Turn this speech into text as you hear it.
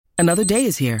Another day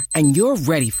is here, and you're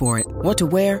ready for it. What to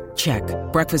wear? Check.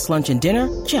 Breakfast, lunch, and dinner?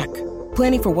 Check.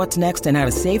 Planning for what's next and how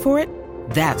to save for it?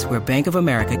 That's where Bank of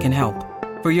America can help.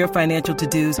 For your financial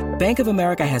to-dos, Bank of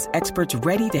America has experts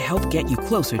ready to help get you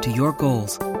closer to your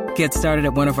goals. Get started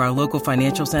at one of our local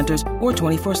financial centers or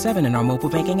 24/7 in our mobile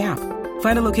banking app.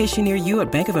 Find a location near you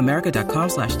at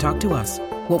bankofamerica.com/talktous.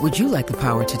 What would you like the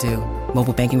power to do?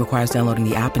 Mobile banking requires downloading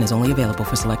the app and is only available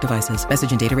for select devices.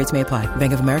 Message and data rates may apply.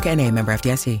 Bank of America N.A., member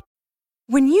FDIC.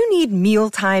 When you need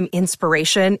mealtime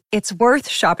inspiration, it's worth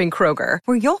shopping Kroger,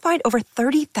 where you'll find over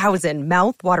 30,000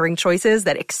 mouth-watering choices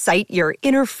that excite your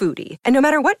inner foodie. And no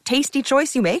matter what tasty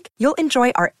choice you make, you'll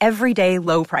enjoy our everyday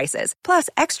low prices, plus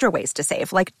extra ways to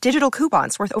save, like digital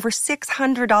coupons worth over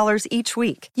 $600 each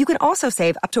week. You can also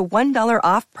save up to $1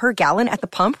 off per gallon at the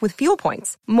pump with fuel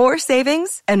points. More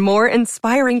savings and more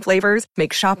inspiring flavors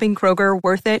make shopping Kroger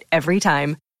worth it every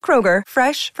time. Kroger,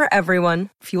 fresh for everyone.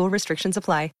 Fuel restrictions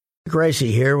apply.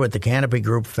 Reusse here with the Canopy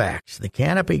Group facts. The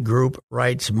Canopy Group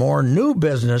writes more new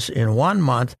business in 1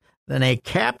 month than a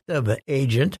captive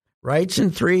agent writes in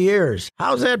 3 years.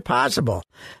 How's that possible?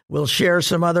 We'll share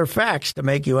some other facts to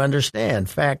make you understand.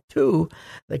 Fact 2,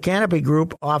 the Canopy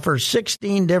Group offers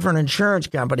 16 different insurance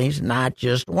companies, not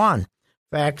just one.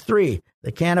 Fact 3,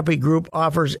 the Canopy Group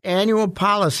offers annual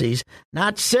policies,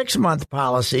 not 6-month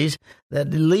policies,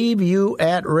 that leave you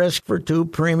at risk for 2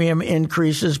 premium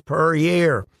increases per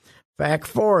year. Fact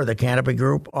 4, the Canopy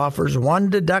Group offers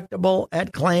 1 deductible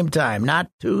at claim time,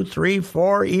 not 2, 3,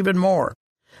 4, even more.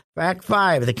 Fact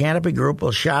 5, the Canopy Group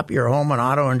will shop your home and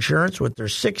auto insurance with their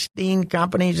 16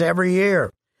 companies every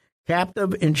year.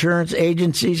 Captive insurance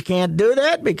agencies can't do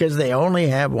that because they only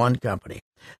have one company.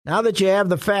 Now that you have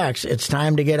the facts, it's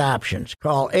time to get options.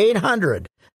 Call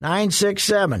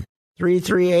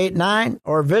 800-967-3389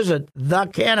 or visit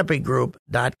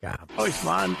thecanopygroup.com. Oh, it's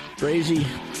fun, crazy.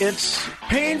 It's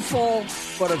painful,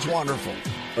 but it's wonderful.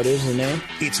 What is the name?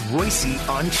 It's Reusse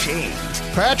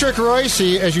Unchained. Patrick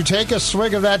Reusse, as you take a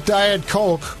swig of that Diet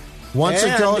Coke, once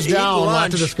it goes down, a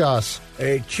lot to discuss.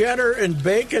 A cheddar and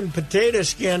bacon potato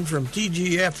skin from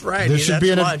TGF Friday. This should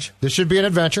be an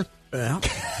adventure. Well,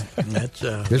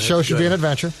 this show should be an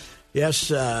adventure.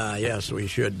 Yes, we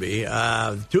should be.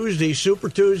 Tuesday, Super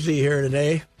Tuesday here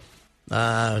today.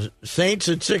 Saints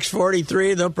at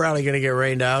 6:43. They're probably going to get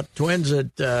rained out. Twins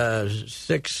at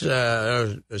Saints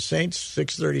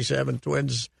 6:37.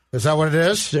 Twins. Is that what it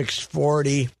is?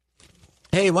 6:40.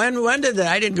 Hey, when did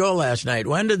I didn't go last night.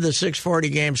 When did the 6:40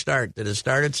 game start? Did it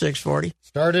start at 6:40?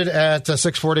 Started at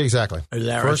 6:40 exactly. Is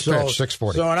that First right? pitch,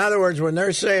 6:40. So in other words, when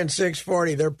they're saying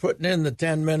 6:40, they're putting in the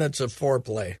 10 minutes of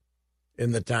foreplay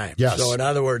in the time. Yes. So in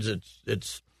other words,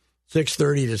 it's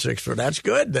 6:30 to 6:40. That's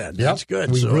good then. Yep. That's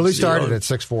good. We really started at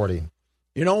 6:40.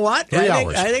 You know what? 3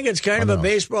 hours. I think it's kind of a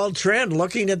baseball trend.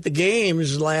 Looking at the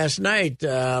games last night,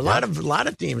 a lot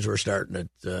of teams were starting at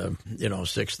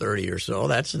 6:30 or so.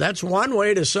 That's one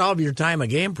way to solve your time of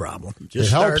game problem. Just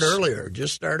start earlier.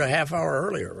 Just start a half hour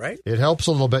earlier, right? It helps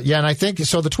a little bit. Yeah, and I think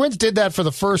so. The Twins did that for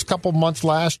the first couple months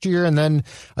last year, and then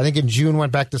I think in June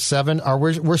went back to 7.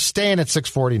 We're staying at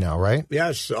 6:40 now, right?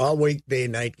 Yes, all weekday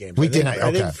night games. Weekday night. Okay.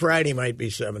 I think Friday might be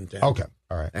 7:10. Okay.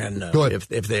 All right. And good.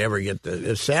 If they ever get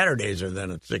if Saturdays are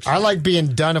then at 6. I like being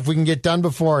done. If we can get done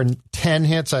before 10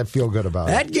 hits, I feel good about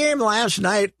it. That game last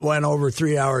night went over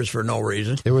 3 hours for no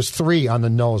reason. It was 3 on the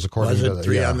nose, according to the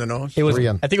 3 on the nose? It was. I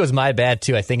think it was my bad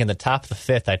too. I think in the top of the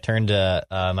 5th, I turned to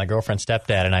my girlfriend's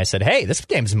stepdad and I said, "Hey, this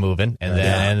game's moving," and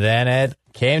then it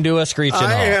came to a screeching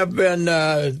halt.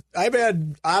 I've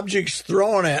had objects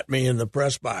thrown at me in the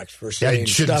press box for saying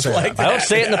stuff like that. I don't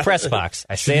say it in the press box.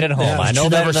 I say it at home. Yeah, I know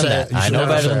better than that. I know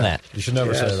better than that. You should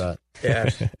never say that.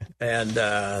 Yes, and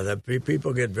the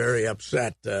people get very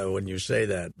upset when you say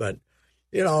that. But,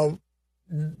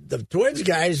 the Twins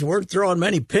guys weren't throwing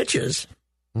many pitches,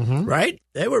 right?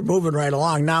 They were moving right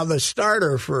along. Now, the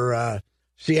starter for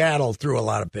Seattle threw a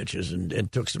lot of pitches and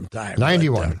took some time.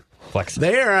 91.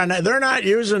 They're not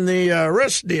using the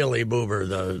Reusse dealy boober.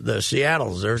 The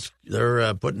Seattle's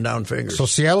they're putting down fingers. So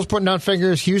Seattle's putting down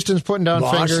fingers. Houston's putting down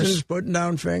fingers. Boston's putting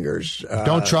down fingers.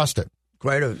 Don't trust it.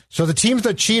 So the teams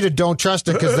that cheated don't trust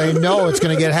it because they know it's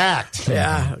going to get hacked.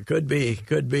 Yeah, could be.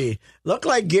 Looked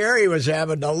like Gary was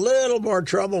having a little more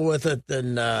trouble with it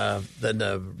than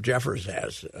Jeffers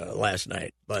has last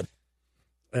night, but.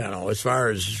 As far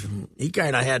as he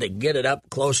kind of had to get it up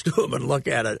close to him and look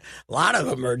at it. A lot of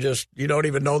them are just, you don't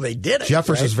even know they did it.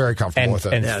 Jeffers is very comfortable with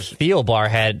it. And Thielbar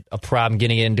had a problem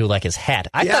getting it into like his hat.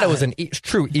 I thought it was a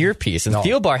true earpiece, and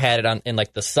Thielbar had it in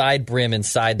like the side brim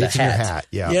inside the hat. Your hat.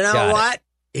 Yeah. You know what?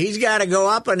 He's got to go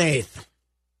up an eighth.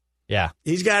 Yeah.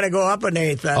 He's got to go up an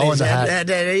eighth. In the hat.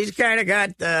 He's kind of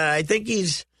got, I think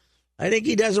he's I think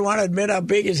he doesn't want to admit how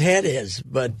big his head is,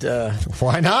 but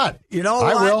why not? You know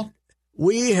I what? will.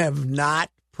 We have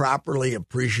not properly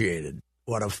appreciated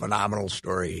what a phenomenal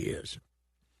story he is.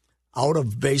 Out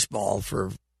of baseball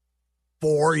for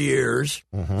 4 years,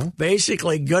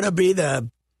 basically going to be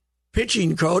the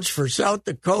pitching coach for South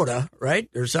Dakota, right?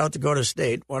 Or South Dakota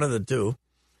State, one of the two.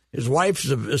 His wife's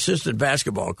an assistant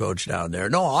basketball coach down there.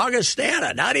 No,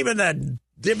 Augustana, not even the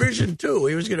Division II.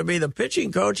 He was going to be the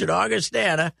pitching coach at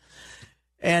Augustana.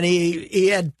 And he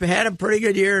had a pretty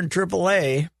good year in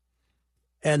AAA.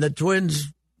 And the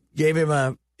Twins gave him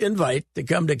an invite to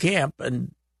come to camp.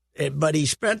 But he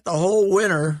spent the whole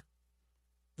winter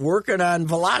working on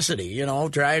velocity,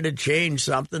 trying to change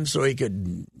something so he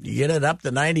could get it up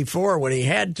to 94 when he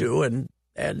had to.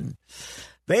 And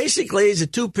basically, he's a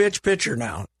two-pitch pitcher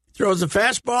now. Throws a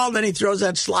fastball, then he throws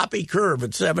that sloppy curve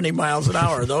at 70 miles an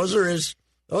hour. Those are his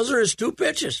two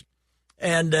pitches,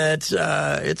 and it's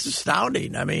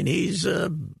astounding. I mean,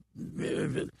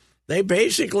 they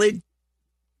basically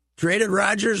traded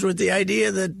Rogers with the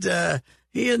idea that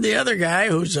he and the other guy,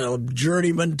 who's a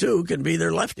journeyman too, can be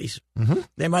their lefties. Mm-hmm.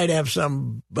 They might have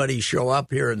somebody show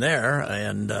up here and there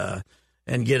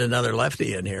and get another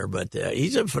lefty in here, but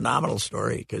he's a phenomenal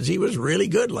story because he was really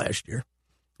good last year,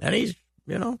 and he's.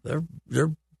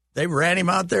 They ran him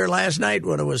out there last night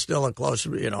when it was still a close,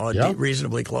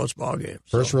 reasonably close ball game.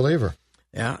 First reliever.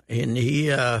 Yeah, and he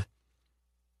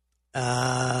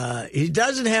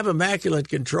doesn't have immaculate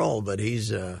control, but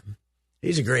he's a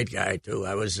great guy too.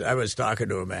 I was talking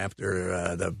to him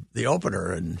after the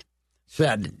opener and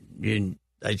said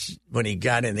when he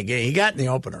got in the game, he got in the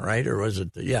opener, right? Or was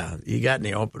it? He got in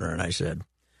the opener, and I said,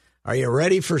 "Are you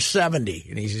ready for 70?"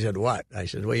 And he said, "What?" I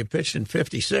said, "Well, you pitched in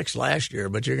 56 last year,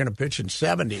 but you're going to pitch in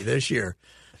 70 this year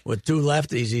with two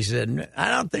lefties." He said, "I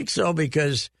don't think so,"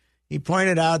 because he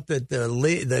pointed out that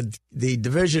the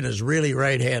division is really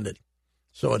right-handed,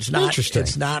 so it's not. Interesting.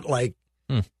 It's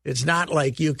not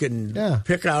like you can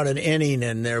pick out an inning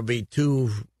and there'll be two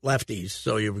lefties,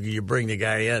 so you bring the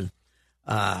guy in.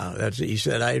 He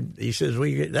says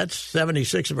that's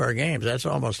 76 of our games. That's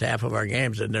almost half of our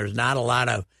games, and there's not a lot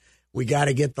of. We got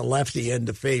to get the lefty in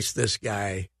to face this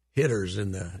guy hitters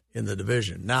in the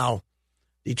division. Now,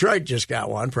 Detroit just got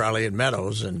one, probably in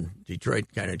Meadows, and Detroit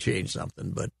kind of changed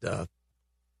something. But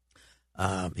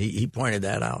he pointed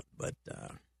that out. But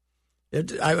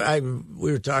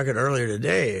we were talking earlier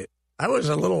today. I was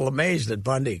a little amazed at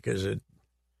Bundy because it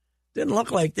didn't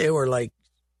look like they were like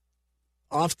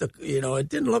off the. It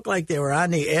didn't look like they were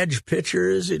on the edge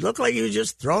pitchers. It looked like he was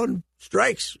just throwing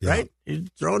strikes, right? He's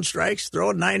throwing strikes,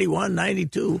 throwing 91,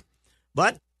 92.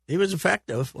 But he was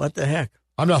effective. What the heck?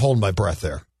 I'm not holding my breath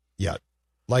there yet.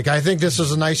 Like, I think this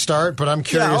is a nice start, but I'm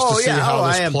curious to see how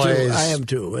this plays. I am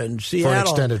too. And Seattle, for an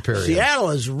extended period.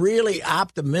 Seattle is really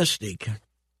optimistic.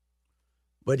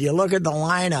 But you look at the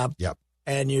lineup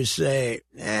and you say,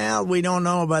 we don't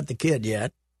know about the kid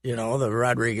yet. The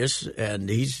Rodriguez. And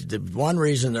he's the one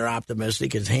reason they're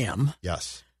optimistic is him.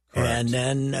 Yes. Correct. And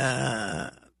then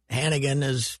Hannigan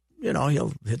is,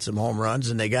 he'll hit some home runs,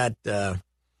 and they got a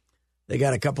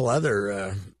couple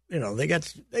other, they got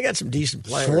some decent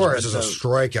players. Suarez is a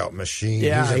strikeout machine.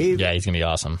 Yeah, he's gonna be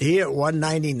awesome. He hit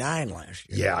 199 last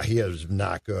year. Yeah, he is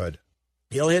not good.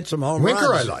 He'll hit some home runs.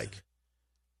 Winker I like.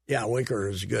 Yeah, Winker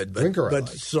is good, but Winker I like.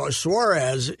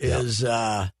 Suarez is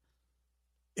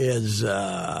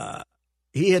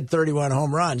he hit 31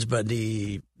 home runs, but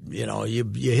you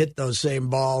hit those same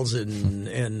balls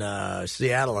in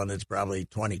Seattle, and it's probably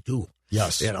 22.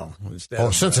 Yes. Instead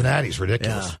of Cincinnati's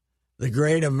ridiculous. Yeah. The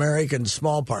great American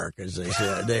small park, as they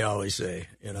say, they always say.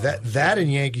 That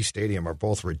and Yankee Stadium are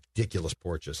both ridiculous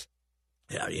porches.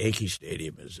 Yeah, Yankee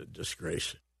Stadium is a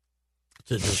disgrace.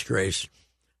 It's a disgrace.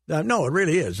 No, it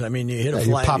really is. I mean, you hit a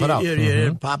fly, you pop it up.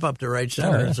 You pop up to right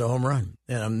center. It's a home run.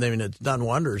 And I mean, it's done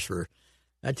wonders for.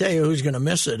 I tell you, who's going to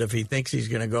miss it if he thinks he's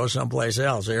going to go someplace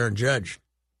else? Aaron Judge.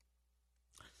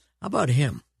 How about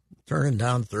him turning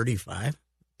down 35?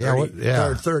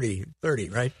 30,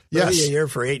 right? Yes. 30 a year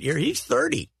for 8 years. He's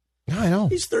 30. I know.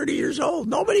 He's 30 years old.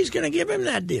 Nobody's going to give him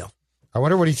that deal. I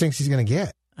wonder what he thinks he's going to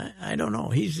get. I don't know.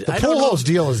 The Pujols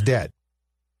deal is dead.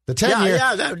 The 10 year.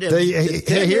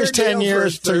 Here's 10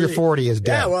 years till you're 40 is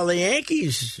dead. Yeah, well, the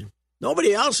Yankees,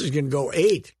 nobody else is going to go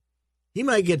 8. He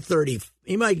might get 30.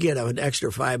 He might get an extra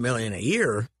 $5 million a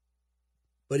year,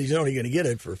 but he's only going to get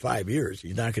it for 5 years.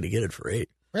 He's not going to get it for 8.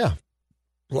 Yeah.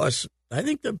 Plus, I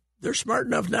think they're smart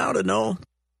enough now to know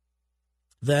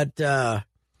that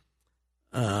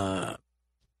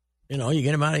you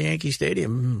get him out of Yankee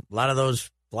Stadium, a lot of those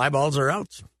fly balls are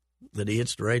outs that he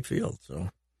hits to right field. So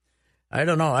I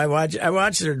don't know. I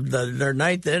watched their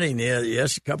ninth inning a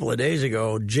couple of days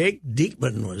ago. Jake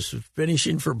Diekman was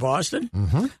finishing for Boston.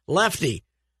 Mm-hmm. Lefty.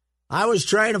 I was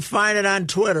trying to find it on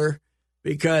Twitter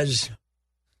because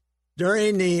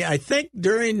during the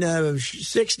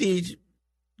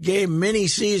 60-game mini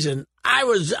season, I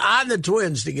was on the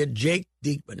Twins to get Jake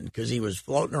Diekman because he was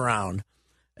floating around.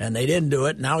 And they didn't do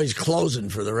it. Now he's closing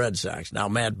for the Red Sox. Now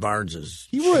Matt Barnes is.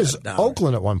 He was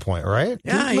Oakland at one point, right?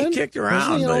 Yeah, Diekman? he kicked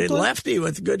around, but he lefty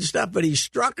with good stuff. But he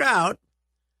struck out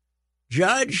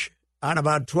Judge on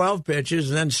about 12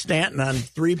 pitches, and then Stanton on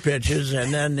 3 pitches,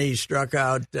 and then he struck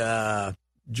out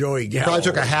Joey Gallo. Probably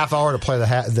took a half hour to play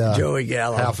the Joey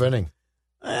Gallo half inning.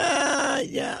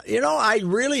 Yeah, I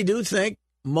really do think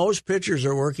most pitchers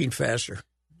are working faster.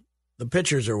 The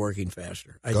pitchers are working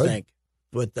faster, I think,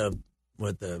 with the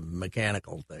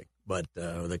mechanical thing, but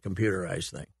the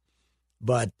computerized thing.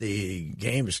 But the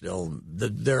game still,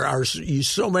 there are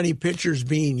so many pitchers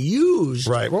being used.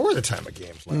 Right. What were the time of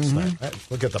games last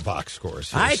night? Look at the box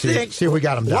scores. Here. See if we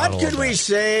got them down. What could we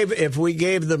save if we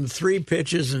gave them 3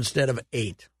 pitches instead of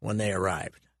 8 when they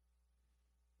arrived?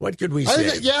 What could we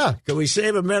save? Could we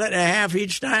save a minute and a half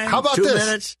each time? How about 2 this?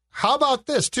 minutes? How about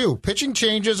this, too? Pitching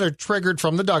changes are triggered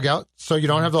from the dugout, so you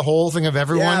don't have the whole thing of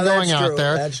everyone going out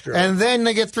there. That's true. And then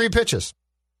they get 3 pitches.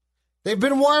 They've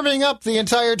been warming up the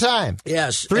entire time.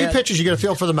 Yes. 3 pitches, you get a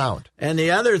feel for the mound. And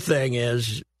the other thing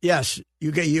is, yes,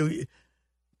 you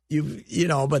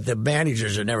know, but the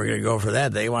managers are never going to go for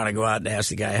that. They want to go out and ask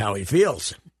the guy how he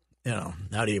feels. How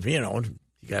do you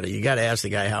got to ask the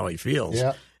guy how he feels.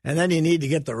 Yeah. And then you need to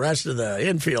get the rest of the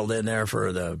infield in there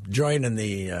for the joining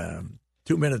the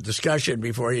 2-minute discussion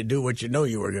before you do what you know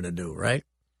you were going to do, right?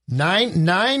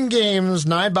 9 games,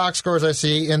 9 box scores I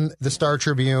see in the Star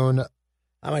Tribune.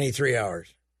 How many 3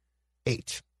 hours?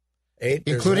 8. 8?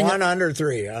 There's Including one under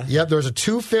 3, huh? Yep, there was a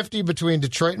 250 between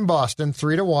Detroit and Boston,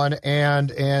 3-1,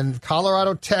 and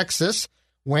Colorado, Texas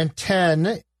went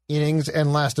 10 innings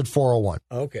and lasted 401.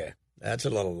 Okay, that's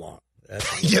a little long.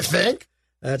 You think?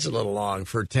 That's a little long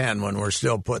for 10 when we're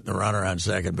still putting the runner on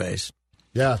second base.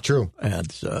 Yeah, true.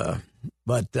 And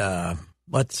we're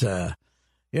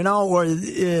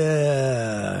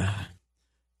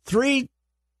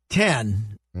 3:10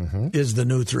 is the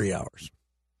new 3 hours.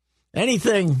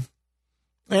 Anything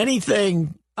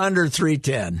under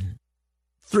 3:10,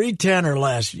 3:10 or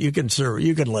less, you can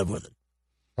live with it.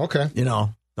 Okay.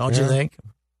 Don't you think?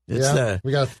 It's okay.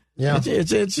 Yeah,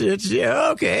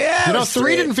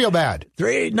 3 didn't feel bad.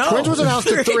 3, no. Twins was announced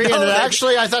at 3, no, and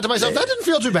actually, I thought to myself, that didn't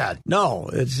feel too bad.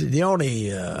 No, it's the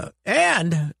only.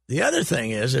 And the other thing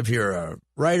is, if you're a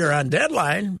writer on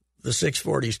deadline, the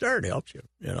 6:40 start helps you.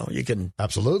 You can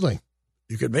absolutely.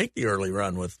 You could make the early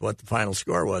run with what the final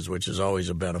score was, which is always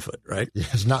a benefit, right?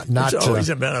 It's not. It's always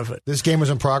a benefit. This game was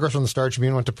in progress when the Star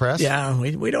Tribune went to press. Yeah,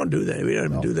 we don't do that. We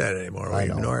don't do that anymore. We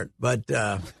ignore it. But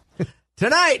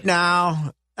tonight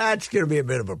now, that's going to be a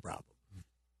bit of a problem.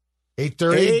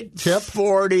 8:30 tip.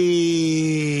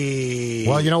 8:40.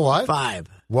 Well, you know what? 5.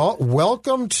 Well,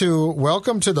 welcome to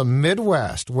the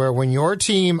Midwest, where when your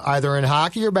team, either in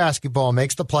hockey or basketball,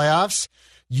 makes the playoffs,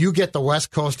 you get the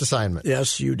West Coast assignment.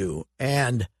 Yes, you do.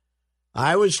 And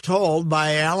I was told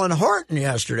by Alan Horton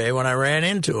yesterday when I ran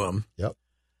into him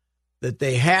that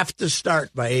they have to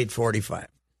start by 8:45.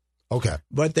 Okay.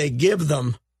 But they give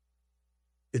them,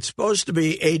 it's supposed to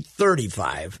be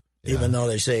 8:35, even though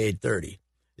they say 8:30.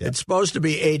 Yep. It's supposed to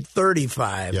be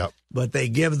 8:35, but they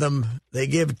give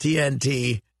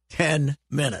TNT 10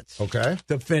 minutes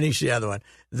to finish the other one.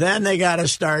 Then they got to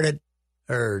start it,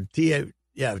 or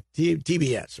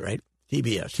TBS, right?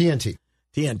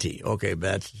 TNT. Okay,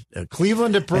 that's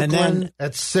Cleveland at Brooklyn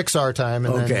at 6 our time.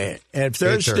 And and if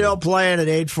they're still playing at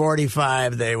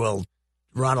 8:45, they will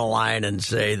run a line and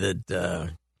say that the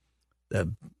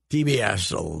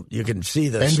TBS, you can see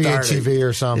the NBA start TV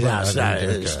or something. Yeah,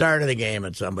 start of the game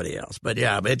at somebody else. But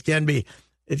it can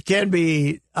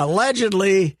be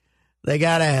allegedly they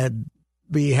got to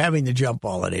be having the jump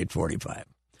ball at 8:45.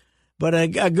 But a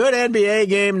good NBA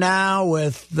game now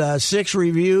with 6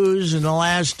 reviews in the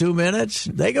last 2 minutes,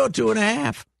 they go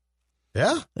 2.5.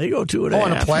 Yeah, they go 2.5. Oh,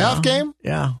 in a playoff game?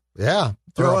 Yeah.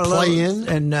 Throw a play-in,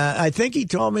 and I think he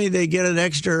told me they get an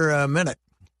extra minute.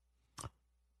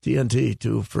 TNT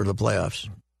too for the playoffs.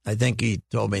 I think he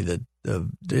told me that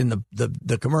in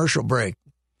the commercial break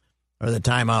or the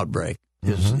timeout break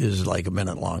is like a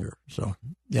minute longer. So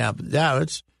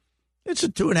it's a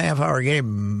 2.5 hour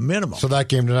game minimum. So that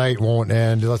game tonight won't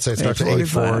end. Let's say it starts at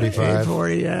 8:45.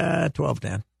 8:40,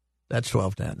 12:10. That's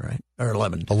 12:10, right? Or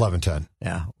 11:10. 11:10.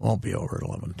 Yeah, won't be over at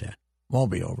 11:10.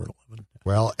 Won't be over at 11:10.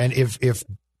 Well, and if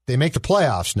they make the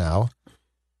playoffs now,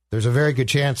 There's a very good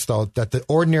chance, though, that the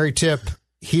ordinary tip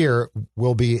here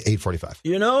will be 8:45.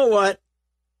 You know what?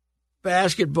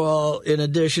 Basketball, in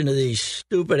addition to these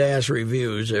stupid-ass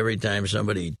reviews every time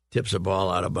somebody tips a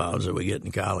ball out of bounds that we get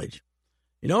in college,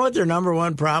 you know what their number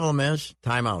one problem is?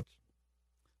 Timeouts.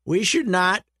 We should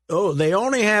not. Oh, they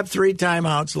only have 3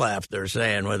 timeouts left, they're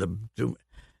saying. You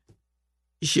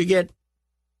should get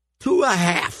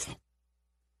 2.5.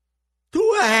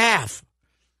 2.5.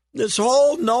 This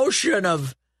whole notion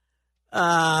of, there's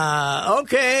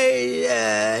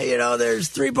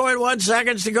 3.1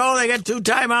 seconds to go. They got 2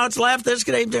 timeouts left. This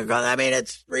game to go. I mean,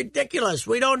 it's ridiculous.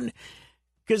 We don't,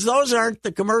 because those aren't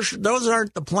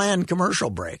the planned commercial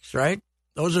breaks, right?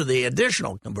 Those are the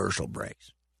additional commercial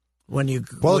breaks.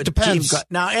 It depends.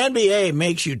 Now, NBA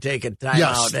makes you take a timeout.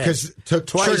 Yes, because to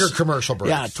trigger commercial breaks.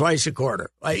 Yeah, twice a quarter.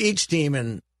 Each team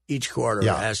in each quarter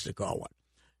has to call one.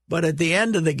 But at the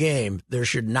end of the game, there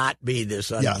should not be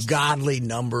this ungodly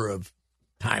number of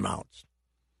timeouts.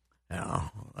 I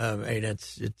mean,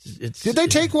 it's. Did they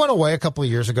take one away a couple of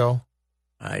years ago?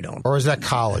 I don't. Or is that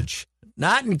college?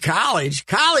 Not in college.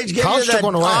 College gives you the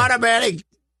automatic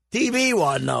TV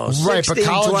one, though. Right, 16, but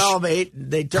college, 12, 8.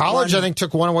 They took college, one. I think,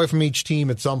 took one away from each team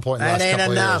at some point in the last couple of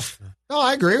years. That ain't enough. No,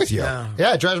 I agree with you.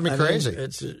 Yeah, it drives me crazy.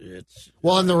 It's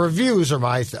well, and the reviews are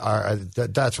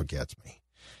that's what gets me.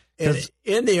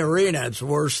 In the arena, it's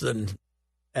worse than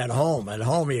at home. At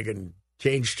home, you can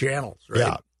change channels,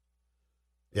 right?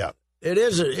 Yeah. It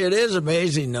is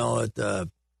amazing, though, at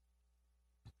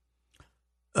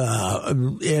an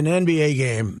NBA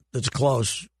game that's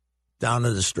close down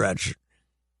to the stretch,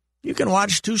 you can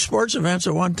watch 2 sports events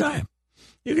at one time.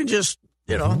 You can just,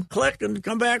 click and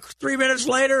come back 3 minutes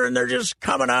later, and they're just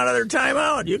coming out of their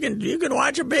timeout. You can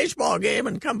watch a baseball game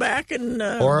and come back and.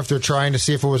 Or if they're trying to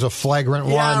see if it was a flagrant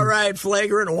one. Yeah, right,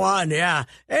 flagrant one. Yeah.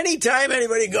 Anytime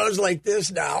anybody goes like this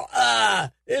now,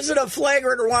 is it a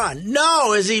flagrant one?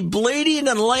 No. Is he bleeding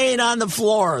and laying on the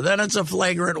floor? Then it's a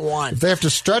flagrant one. If they have to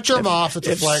stretch him off, it's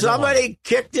a flagrant one. If somebody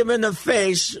kicked him in the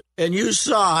face and you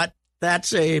saw it,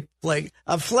 that's a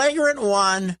flagrant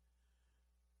one.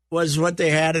 Was what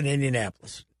they had in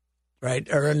Indianapolis, right?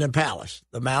 Or in the Palace,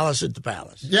 the Malice at the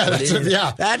Palace.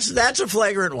 Yeah, that's a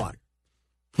flagrant one.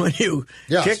 When you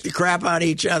kick the crap out of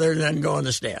each other and then go in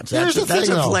the stands. That's a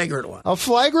flagrant one. A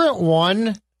flagrant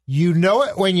one, you know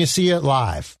it when you see it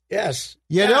live. Yes.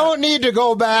 You don't need to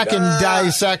go back and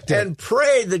dissect it. And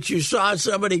pray that you saw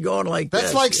somebody going like this.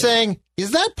 That's like saying,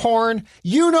 is that porn?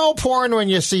 You know porn when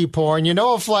you see porn. You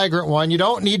know a flagrant one. You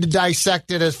don't need to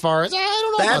dissect it as far as, I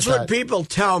don't know That's about what people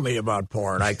tell me about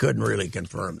porn. I couldn't really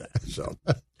confirm that. So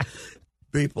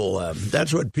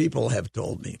that's what people have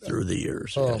told me through the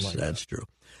years. Yes, that's true.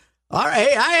 All right.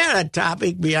 Hey, I had a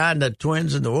topic beyond the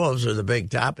Twins and the Wolves are the big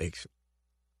topics.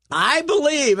 I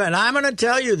believe, and I'm going to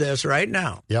tell you this right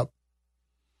now. Yep.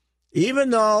 Even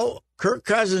though Kirk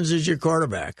Cousins is your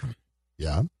quarterback,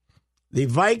 the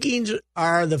Vikings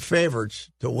are the favorites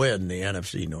to win the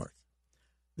NFC North.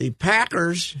 The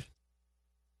Packers,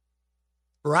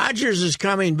 Rodgers is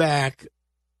coming back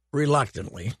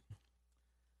reluctantly.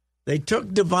 They took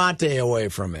Devontae away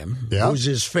from him, who's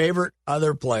his favorite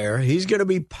other player. He's going to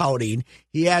be pouting.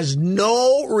 He has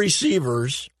no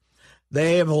receivers.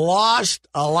 They have lost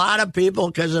a lot of people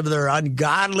because of their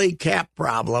ungodly cap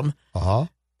problem.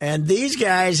 And these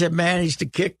guys have managed to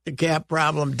kick the cap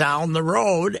problem down the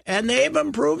road, and they've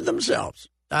improved themselves.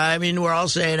 I mean, we're all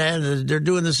saying they're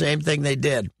doing the same thing they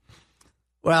did.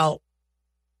 Well,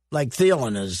 like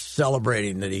Thielen is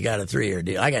celebrating that he got a 3-year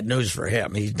deal. I got news for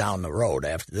him. He's down the road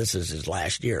after this is his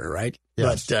last year, right?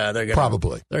 Yes, but they're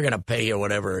gonna pay you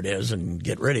whatever it is and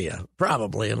get rid of you,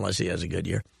 probably, unless he has a good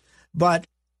year. But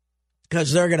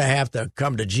because they're going to have to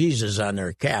come to Jesus on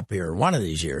their cap here one of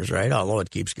these years, right? Although it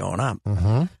keeps going up.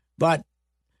 But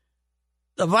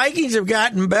the Vikings have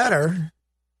gotten better,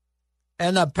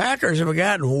 and the Packers have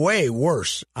gotten way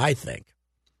worse, I think.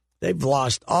 They've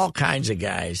lost all kinds of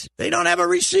guys. They don't have a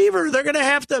receiver. They're going to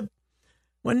have to.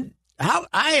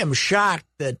 I am shocked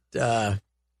that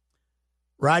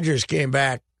Rodgers came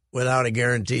back without a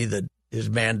guarantee that his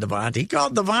man Devontae. He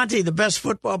called Devontae the best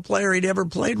football player he'd ever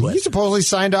played with. He supposedly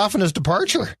signed off on his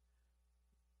departure.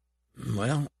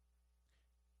 Well,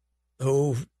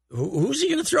 who's he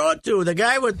going to throw it to? The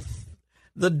guy with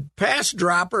the pass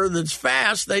dropper that's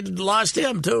fast, they lost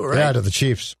him too, right? Yeah, to the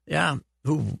Chiefs. Yeah,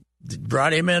 who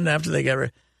brought him in after they got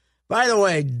rid. By the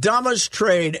way, dumbest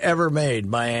trade ever made,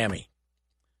 Miami,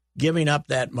 giving up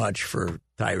that much for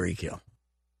Tyreek Hill.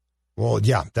 Well,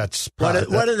 yeah, that's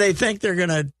probably, what do they think they're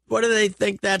gonna? What do they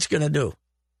think that's gonna do?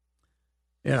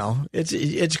 You know,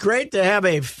 it's great to have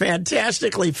a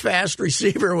fantastically fast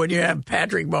receiver when you have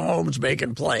Patrick Mahomes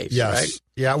making plays. Yes. Right?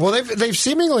 Yeah. Well, they've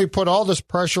seemingly put all this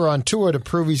pressure on Tua to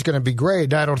prove he's going to be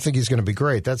great. I don't think he's going to be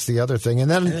great. That's the other thing. And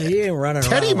then he ain't running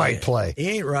Teddy around. might play. He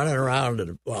ain't running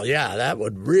around. Well, yeah, that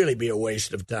would really be a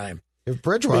waste of time. If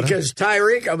Bridgewater. Because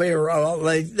Tyreek, I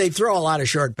mean, they throw a lot of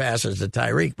short passes to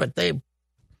Tyreek, but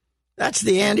that's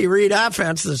the Andy Reid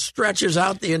offense that stretches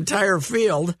out the entire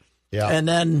field. Yeah.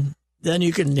 And then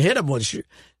you can hit him with.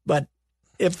 But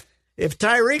if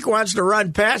Tyreek wants to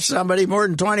run past somebody more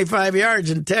than 25 yards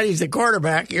and Teddy's the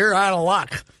quarterback, you're out of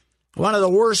luck. One of the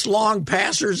worst long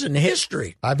passers in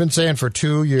history. I've been saying for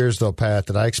 2 years, though, Pat,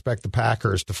 that I expect the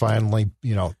Packers to finally,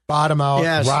 bottom out.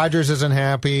 Yes. Rodgers isn't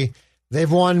happy. They've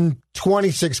won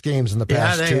 26 games in the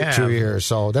past 2 years,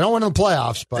 so they don't win in the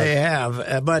playoffs. But they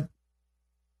have, but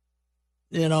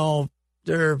they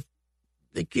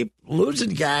keep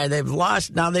losing guy. They've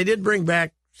lost. Now they did bring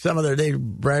back they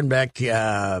brought back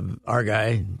our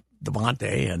guy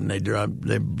Devontae, and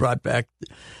they brought back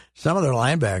some of their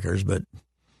linebackers, but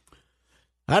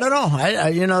I don't know.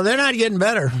 They're not getting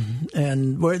better,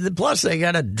 and plus they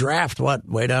got a draft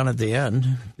way down at the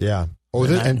end. Yeah. Oh,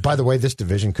 and by the way, this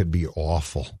division could be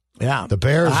awful. Yeah, the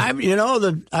Bears. I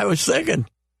was thinking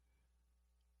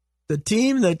the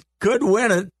team that could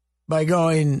win it by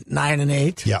going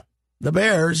 9-8. Yeah, the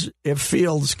Bears, if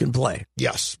Fields can play.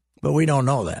 Yes, but we don't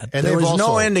know that. And there was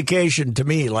no indication to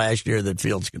me last year that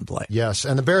Fields can play. Yes,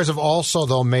 and the Bears have also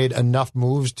though made enough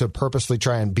moves to purposely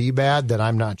try and be bad that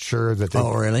I'm not sure that.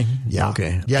 Oh, really? Yeah.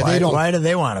 Okay. Yeah, they don't. Why do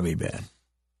they want to be bad?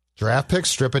 Draft picks,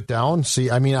 strip it down.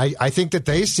 See, I mean, I think that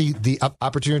they see the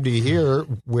opportunity here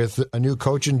with a new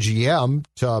coach and GM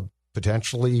to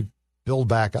potentially build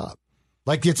back up.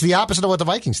 Like, it's the opposite of what the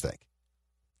Vikings think.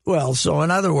 Well, so in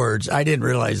other words, I didn't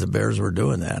realize the Bears were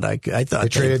doing that. I thought they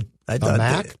traded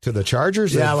Mack to the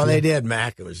Chargers. Yeah, well, they did.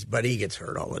 Mack but he gets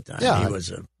hurt all the time. Yeah, he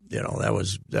was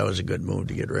that was a good move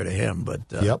to get rid of him. But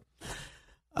yep.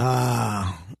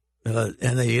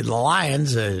 And the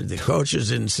Lions, the coach is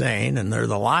insane, and they're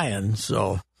the Lions.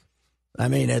 So, I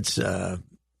mean, it's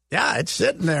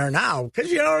sitting there now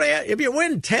because if you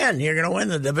win 10, you're going to win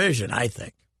the division. I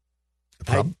think.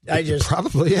 I just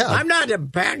probably yeah. I'm not a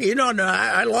Packer.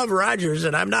 I love Rodgers,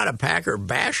 and I'm not a Packer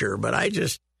basher, but I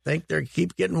just think they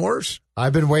keep getting worse.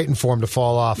 I've been waiting for them to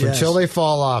fall off. Yes. Until they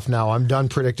fall off now, I'm done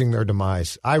predicting their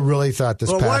demise. I really thought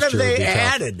this past year what have would they be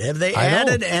added? tough. Have they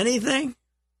added anything?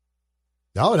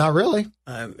 No, not really.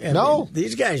 No.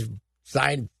 These guys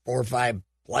signed 4 or 5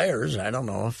 players. I don't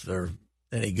know if they're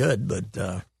any good,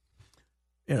 but,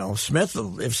 Smith,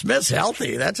 if Smith's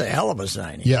healthy, that's a hell of a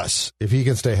signing. Yes, if he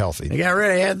can stay healthy. They got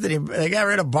rid of Anthony. They got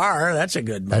rid of Barr. That's a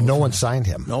good move. And no one signed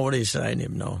him. Nobody signed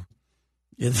him, no.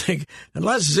 You think,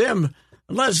 unless Zim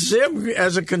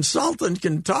as a consultant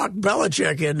can talk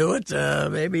Belichick into it,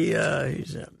 maybe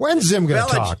he's... When's Zim going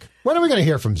to talk? When are we going to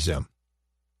hear from Zim?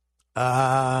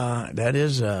 That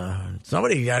is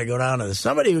somebody got to go down to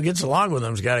somebody who gets along with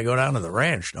him's got to go down to the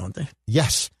ranch, don't they?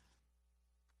 Yes.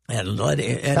 And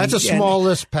that's a small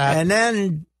list, Pat. And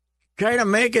then kind of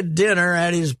make a dinner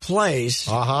at his place.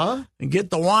 And get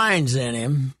the wines in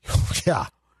him. Yeah.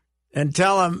 And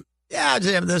tell him,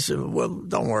 Jim,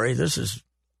 don't worry, this is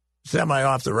semi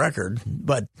off the record,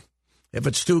 but if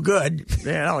it's too good,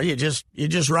 you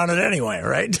just run it anyway,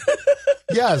 right?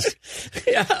 Yes.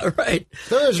 Yeah, right.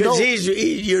 Because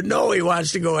he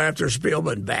wants to go after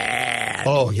Spielman bad.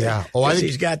 Oh, yeah. I think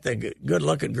he's got the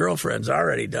good-looking girlfriend's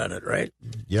already done it, right?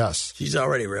 Yes. She's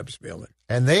already ripped Spielman.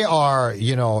 And they are,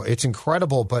 it's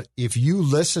incredible. But if you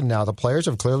listen now, the players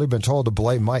have clearly been told to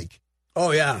blame Mike.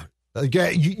 Oh, yeah.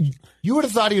 You would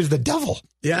have thought he was the devil.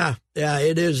 Yeah. Yeah,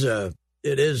 it is.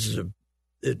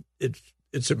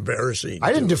 It's embarrassing.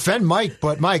 I didn't defend Mike,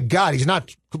 but my God, he's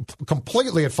not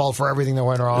completely at fault for everything that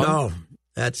went wrong. No,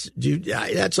 that's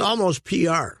almost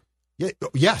PR.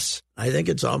 Yes. I think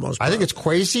it's almost I think it's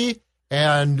Kwesi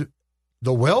and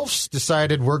the Wilfs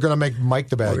decided we're going to make Mike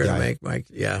the bad guy. We're going to make Mike,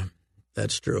 yeah,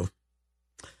 that's true.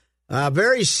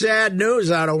 Very sad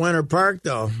news out of Winter Park,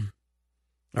 though.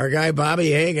 Our guy,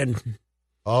 Bobby Hagan,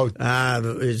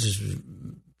 is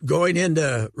going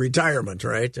into retirement,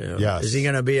 right? Yes. Is he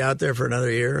going to be out there for another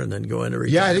year and then go into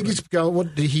retirement? Yeah, I think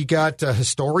he got a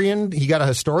historian. He got a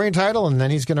historian title, and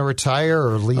then he's going to retire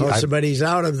or leave. But he's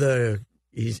out of the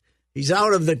he's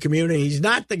out of the community. He's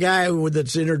not the guy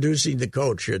that's introducing the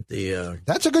coach at the.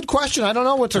 That's a good question. I don't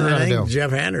know what they're going to do.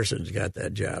 Jeff Anderson's got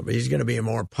that job. He's going to be a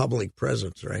more public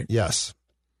presence, right? Yes.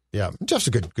 Yeah, Jeff's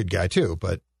a good guy too,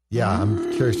 but yeah,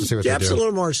 I'm curious to see what Jeff's they do. a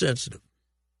little more sensitive.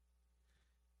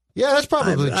 Yeah, that's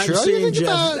probably true.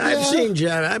 I've seen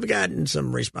Jeff. I've gotten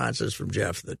some responses from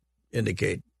Jeff that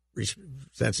indicate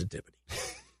sensitivity.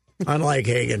 Unlike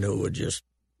Hagen, who would just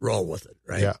roll with it,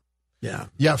 right?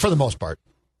 Yeah, for the most part.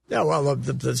 Yeah, well,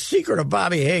 the secret of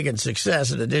Bobby Hagen's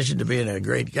success, in addition to being a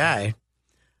great guy,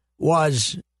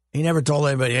 was he never told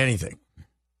anybody anything.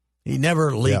 He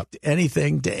never leaked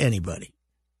anything to anybody.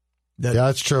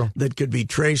 That's true. That could be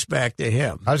traced back to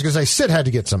him. I was going to say, Sid had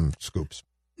to get some scoops.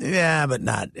 Yeah, but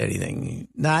not anything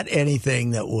that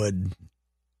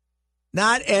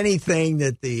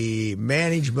the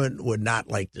management would not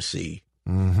like to see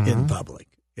in public.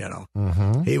 You know,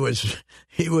 he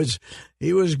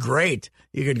was great.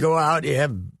 You could go out, you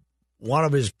have one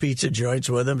of his pizza joints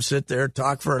with him, sit there,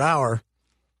 talk for an hour.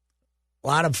 A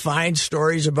lot of fine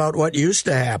stories about what used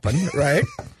to happen, right?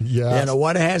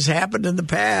 What has happened in the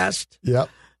past. Yep.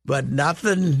 But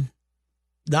nothing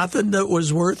that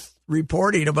was worth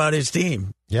reporting about his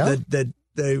team. Yeah. That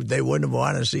they wouldn't have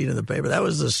wanted to see it in the paper. That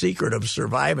was the secret of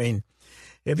surviving.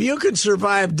 If you could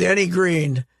survive Denny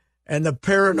Green and the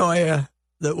paranoia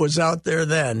that was out there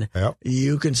then,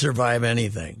 you can survive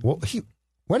anything. Well,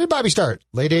 when did Bobby start?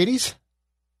 Late 80s?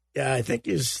 Yeah, I think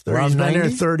he's been there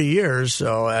 30 years,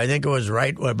 so I think it was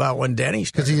right about when Denny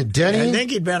started. Because he had Denny. I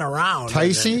think he'd been around.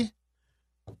 Ticey,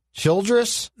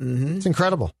 Childress. It's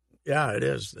incredible. Yeah, it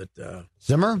is. That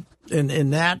Zimmer?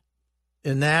 In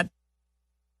that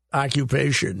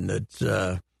occupation,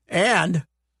 and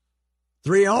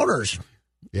 3 owners.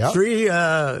 Yeah. 3.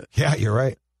 Yeah, you're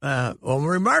right.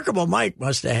 Remarkable Mike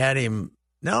must have had him.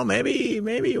 No, maybe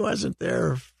he wasn't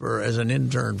there as an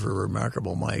intern for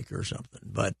Remarkable Mike or something.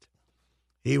 But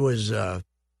he was,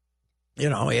 he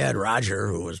had Roger,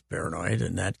 who was paranoid,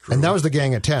 and that crew. And that was the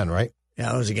gang of 10, right?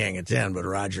 Yeah, it was a gang of 10, but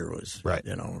Roger was,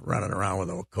 running around with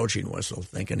a coaching whistle,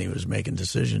 thinking he was making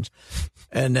decisions.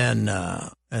 And then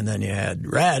you had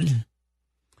Red,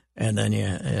 and then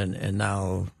and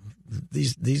now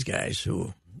these guys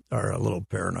who are a little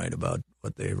paranoid about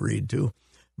what they read too.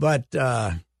 But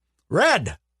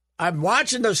Red, I'm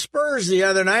watching the Spurs the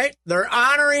other night. They're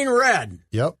honoring Red.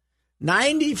 Yep.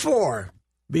 94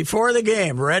 before the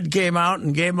game. Red came out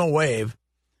and gave him a wave.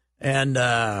 And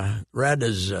Red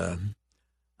is,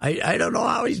 I don't know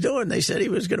how he's doing. They said he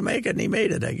was going to make it, and he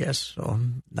made it, I guess. So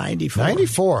 94.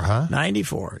 94, huh?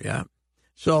 94, yeah.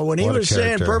 So when he was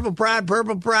saying Purple Pride,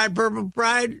 Purple Pride, Purple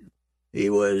Pride, he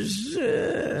was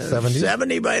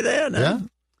 70 by then. Yeah.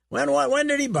 Huh? When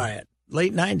did he buy it?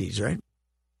 Late 90s, right?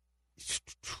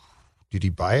 Did he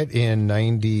buy it in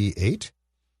 98?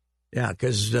 Yeah,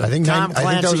 because I think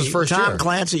that was his first year. Tom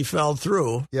Clancy fell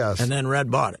through. Yes. And then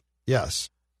Red bought it. Yes.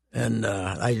 And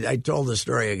I told the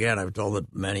story again. I've told it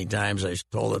many times. I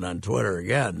told it on Twitter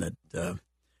again. That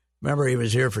remember, he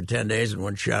was here for 10 days and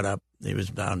wouldn't shut up. He was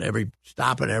down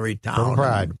stopping every town. Purple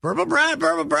Pride. Purple Pride,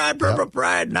 Purple Pride, Purple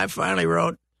Pride. And I finally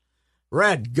wrote,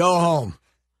 Red, go home.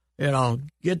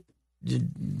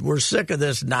 We're sick of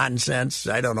this nonsense.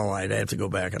 I don't know why. I'd have to go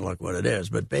back and look what it is.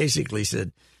 But basically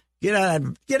said, get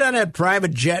on that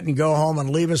private jet and go home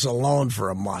and leave us alone for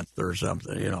a month or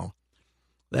something,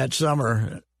 that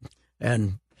summer.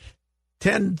 And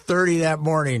 10:30 that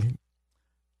morning,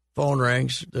 phone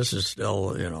rings. This is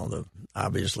still,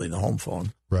 obviously the home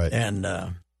phone. Right. And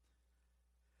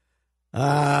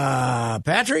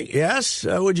Patrick, yes,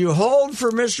 would you hold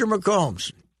for Mr.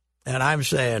 McCombs? And I'm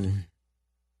saying,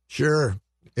 sure.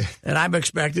 And I'm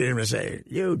expecting him to say,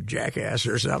 you jackass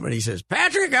or something. He says,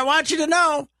 Patrick, I want you to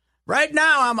know, right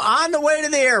now I'm on the way to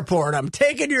the airport. I'm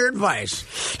taking your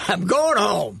advice. I'm going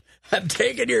home. I'm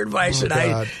taking your advice.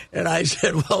 Oh, and I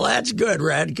said, well, that's good,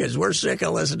 Red, because we're sick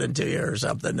of listening to you or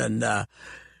something. And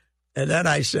then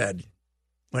I said,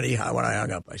 when I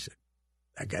hung up, I said,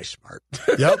 that guy's smart.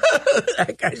 Yep.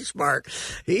 That guy's smart.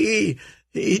 He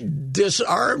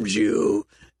disarms you.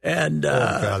 And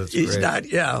he's great.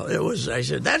 not. Yeah, it was. I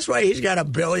said that's why he's got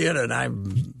 $1 billion, and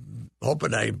I'm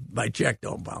hoping my check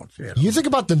don't bounce. You think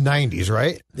about the 90s,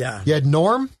 right? Yeah. You had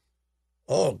Norm.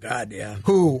 Oh God, yeah.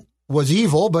 Who was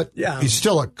evil, but yeah, he's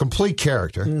still a complete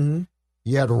character. Mm-hmm.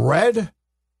 You had Red.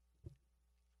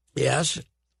 Yes.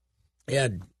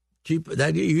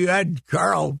 You had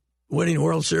Carl winning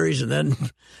World Series and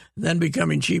then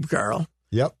becoming Cheap Carl.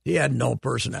 Yep. He had no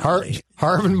personality.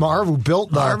 Harvin Marv, who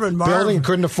built the building and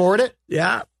couldn't afford it.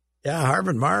 Yeah. Yeah,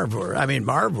 Harvin Marv.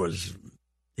 Marv was,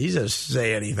 he's a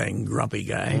say-anything grumpy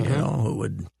guy, who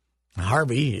would,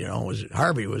 Harvey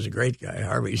was a great guy.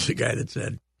 Harvey's the guy that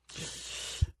said,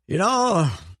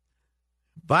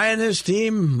 buying this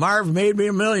team, Marv made me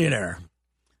a millionaire.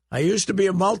 I used to be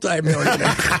a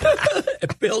multi-millionaire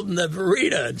building the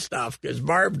arena and stuff because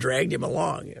Marv dragged him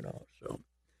along, So,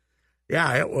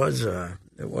 yeah, it was a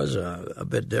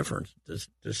bit different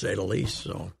to say the least.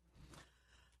 So,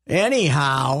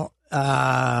 anyhow, we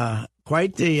got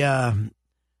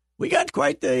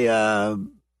quite the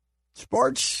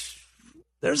sports.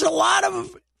 There's a lot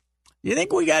of. You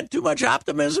think we got too much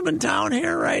optimism in town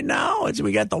here right now?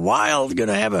 We got the Wild going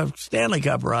to have a Stanley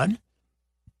Cup run.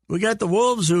 We got the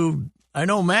Wolves, who I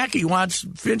know Mackey wants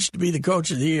Finch to be the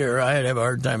coach of the year. I'd have a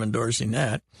hard time endorsing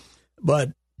that, but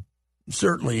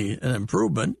certainly an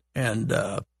improvement. And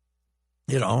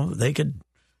they could.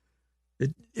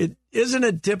 It isn't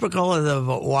it typical of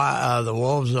the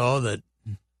Wolves, though, that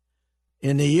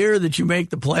in the year that you make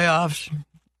the playoffs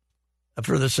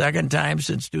for the second time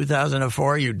since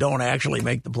 2004, you don't actually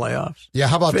make the playoffs. Yeah,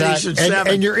 how about that?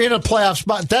 And you're in a playoff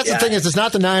spot. That's the thing is, it's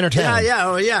not the 9 or 10.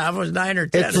 Yeah. It was 9 or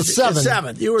 10. It's the 7.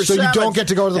 7th. You were so 7th. You don't get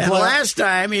to go to the playoffs. Last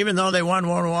time, even though they won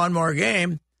one more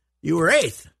game, you were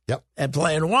 8th. Yep. And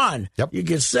playing 1. Yep. You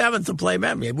get 7th to play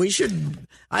them.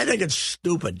 I think it's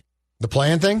stupid. The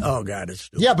playing thing? Oh, God, it's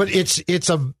stupid. Yeah, but it's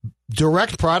a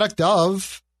direct product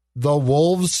of the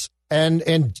Wolves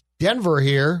and Denver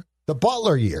here, the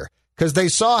Butler year. Because they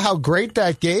saw how great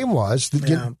that game was.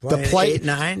 The play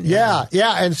 8-9. Yeah.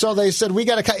 And so they said, we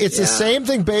got to cut. It's the same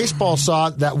thing baseball saw.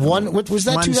 That one, what was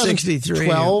that,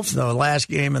 2012? The last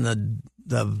game in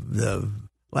the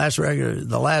last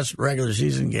regular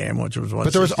season game, which was 163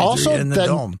 but there was also in the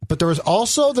Dome. But there was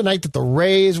also the night that the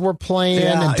Rays were playing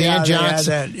and Dan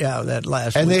Johnson. That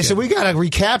last And weekend. they said, we got to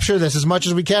recapture this as much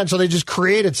as we can. So they just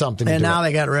created something. And now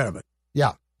they got rid of it.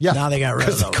 Yeah. Now they got rid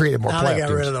of it. They created more Now they got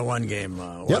teams. rid of the one game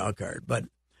wild card. But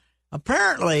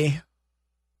apparently,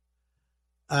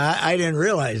 I didn't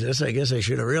realize this. I guess I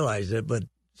should have realized it. But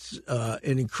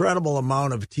an incredible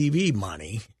amount of TV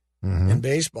money in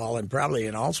baseball and probably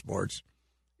in all sports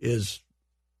is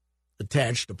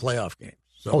attached to playoff games.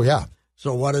 So,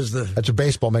 So what is that's what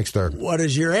baseball makes their. What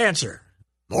is your answer?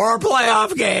 More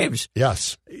playoff games.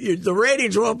 Yes. The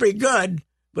ratings won't be good.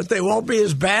 But they won't be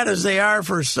as bad as they are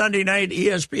for Sunday night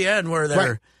ESPN,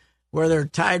 where they're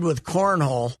tied with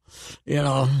cornhole.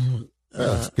 It's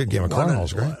a good game of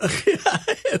cornhole, right?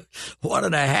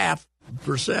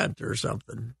 1.5% or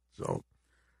something. So,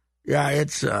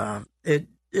 it's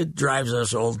it drives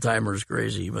us old timers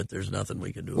crazy. But there's nothing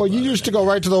we can do. Well, you used to go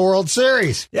right to the World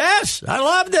Series. Yes, I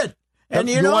loved it. And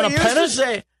you want you a pennant? used to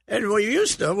say, and we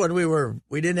used to when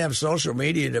we didn't have social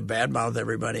media to badmouth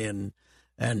everybody and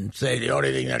say the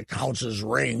only thing that counts is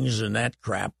rings and that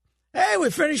crap. Hey,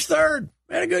 we finished 3rd.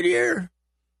 We had a good year.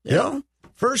 You know?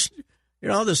 First,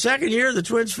 the second year the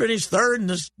Twins finished 3rd, and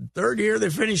the third year they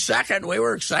finished 2nd. We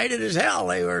were excited as hell.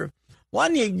 They were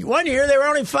one year they were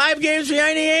only 5 games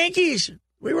behind the Yankees.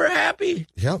 We were happy.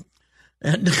 Yep.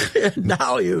 And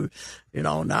now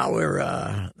now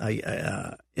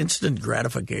we're instant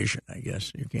gratification, I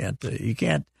guess. You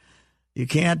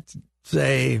can't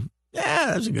say,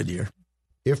 yeah, that's a good year.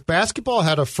 If basketball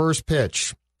had a first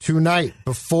pitch tonight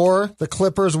before the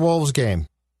Clippers-Wolves game,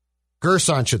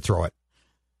 Gerson should throw it.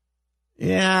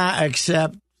 Yeah,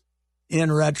 except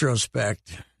in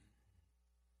retrospect,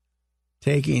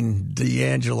 taking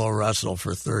D'Angelo Russell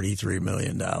for $33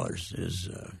 million is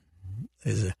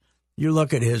you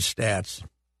look at his stats.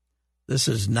 This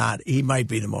is not. He might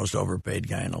be the most overpaid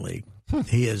guy in the league.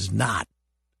 He is not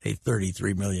a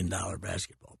 $33 million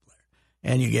basketball player,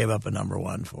 and you gave up a number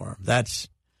 1 for him. That's.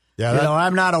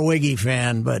 I'm not a Wiggy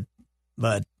fan, but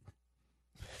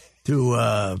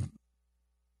to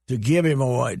give him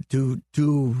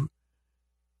to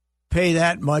pay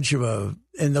that much of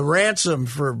and the ransom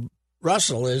for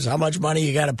Russell is how much money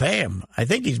you got to pay him. I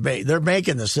think they're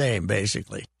making the same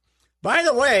basically. By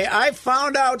the way, I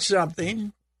found out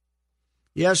something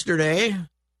yesterday,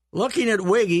 looking at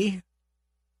Wiggy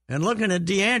and looking at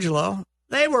D'Angelo.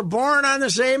 They were born on the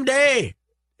same day.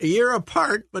 A year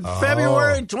apart, but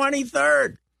February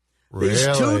 23rd. Really?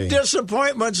 These 2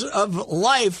 disappointments of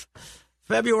life,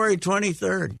 February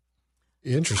 23rd.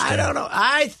 Interesting. I don't know.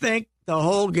 I think the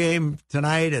whole game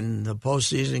tonight and the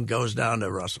postseason goes down to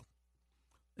Russell.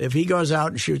 If he goes out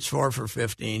and shoots 4 for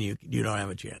 15, you don't have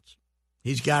a chance.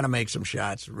 He's got to make some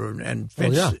shots. And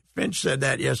Finch said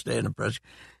that yesterday in the press.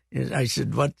 I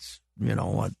said, what's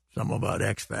something about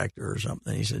X Factor or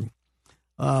something? He said,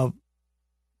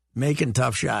 making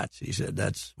tough shots. He said,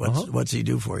 "That's what's he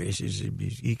do for you?" He says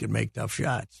he can make tough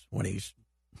shots when he's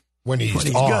on,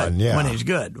 good. Yeah. When he's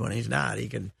good. When he's not, he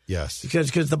can. Yes.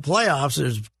 Because the playoffs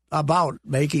is about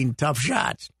making tough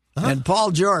shots, and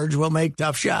Paul George will make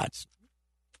tough shots.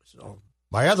 So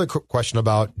my other question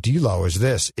about D'Lo is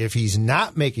this: if he's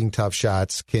not making tough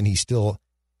shots, can he still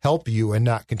help you and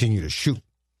not continue to shoot?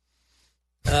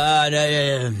 I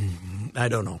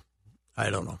don't know.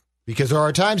 Because there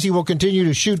are times he will continue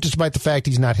to shoot despite the fact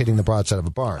he's not hitting the broadside of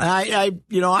a barn.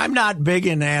 I'm not big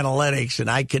in analytics, and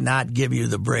I cannot give you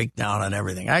the breakdown on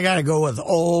everything. I got to go with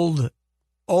old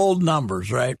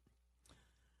numbers, right?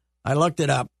 I looked it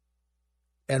up,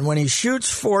 and when he shoots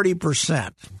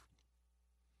 40%,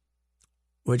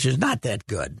 which is not that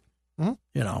good, but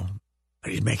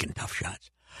he's making tough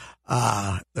shots.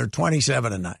 They're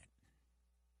 27-9.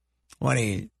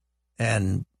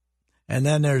 And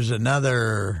then there's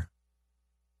another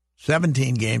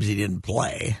 17 games he didn't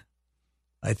play.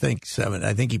 I think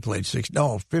he played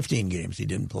 15 games he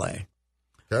didn't play.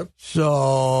 Okay.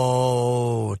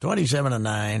 So 27-9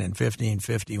 and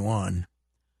 15-51.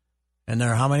 And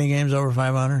there are how many games over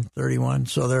 500? 31.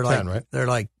 So they're 10, right? They're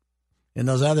like in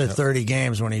those other 30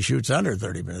 games when he shoots under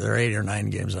 30, they're 8 or 9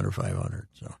 games under 500.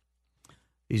 So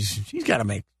he's got to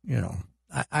make,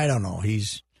 I don't know.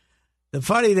 The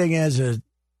funny thing is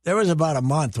there was about a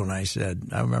month when I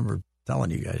remember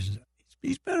telling you guys,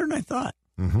 he's better than I thought.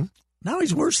 Mm-hmm. Now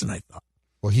he's worse than I thought.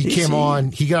 Well, he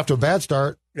got off to a bad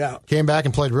start. Yeah. Came back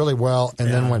and played really well, and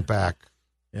then went back.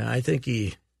 Yeah, I think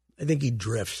he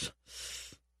drifts.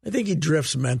 I think he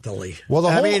drifts mentally. Well,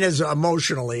 as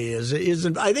emotionally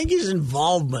I think his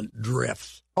involvement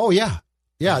drifts. Oh yeah.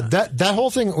 That whole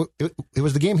thing. It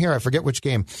was the game here. I forget which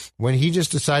game when he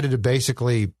just decided to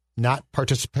basically not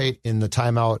participate in the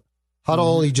timeout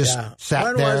huddle. He just sat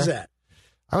there. When was that?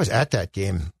 I was at that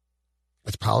game.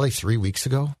 It's probably 3 weeks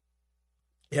ago.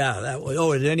 Yeah, that was.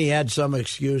 Oh, and then he had some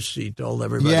excuse. He told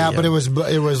everybody. Yeah, but it was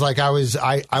like I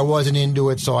wasn't into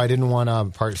it, so I didn't want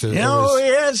to participate. You know who he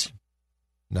is?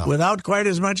 No, without quite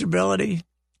as much ability,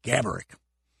 Gaborik.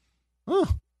 Huh.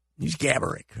 He's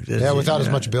Gaborik. Yeah, without as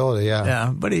much ability. Yeah,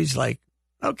 yeah, but he's like,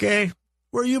 okay,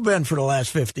 where you been for the last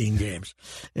 15 games?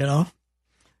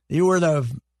 You were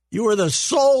the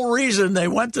sole reason they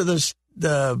went to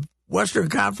the Western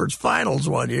Conference Finals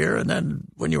one year, and then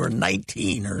when you were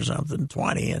 19 or something,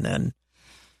 20, and then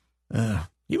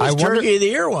he was Turkey of the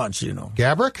Year once,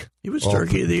 Gaborik? He was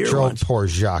Turkey of the Year once. Poor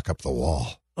Jacques up the wall.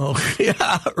 Oh,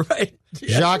 yeah, right.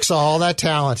 Yes. Jacques saw all that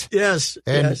talent. Yes,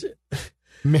 and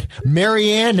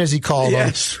Marianne, as he called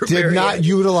him, did not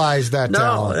utilize that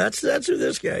talent. No, that's who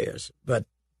this guy is. But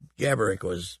Gaborik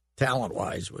was,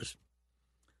 talent-wise,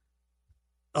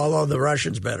 although the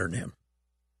Russian's better than him.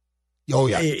 Oh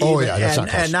yeah, that's not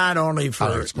close. And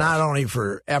not only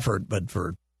for effort, but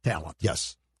for talent.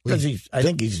 Yes, because I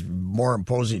think he's more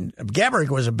imposing. Gaborik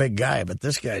was a big guy, but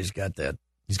this guy's got that.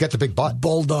 He's got the big butt,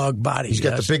 bulldog body. He's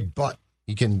got the big butt.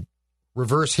 He can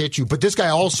reverse hit you, but this guy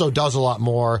also does a lot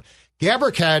more.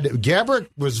 Gaborik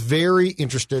was very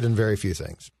interested in very few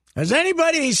things. Has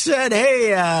anybody said,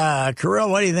 "Hey, Kirill,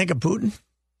 what do you think of Putin?"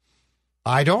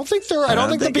 I don't think I don't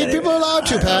think the beat people are allowed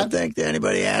to, Pat. I don't think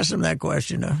anybody asked him that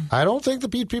question. I don't think the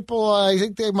beat people. I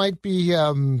think they might be.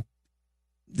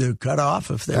 They're cut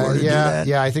off if they were to do that.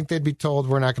 Yeah, I think they'd be told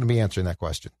we're not going to be answering that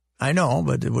question. I know,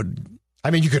 but it would. I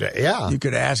mean, you could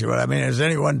ask it, but has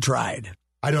anyone tried?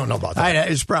 I don't know about that.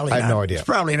 It's probably. I have no idea. It's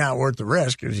probably not worth the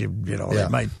risk because they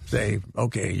might say,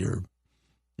 okay, you're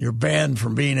banned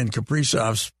from being in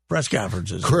Kaprizov's press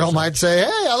conferences. Kirill might say, hey,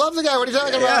 I love the guy. What are you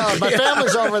talking about? My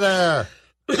family's over there.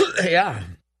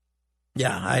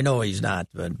 Yeah, I know he's not,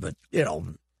 but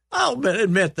I'll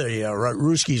admit the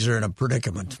Ruskies are in a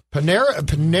predicament.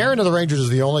 Panarin of the Rangers is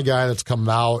the only guy that's come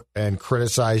out and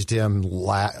criticized him,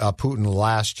 Putin,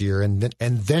 last year, and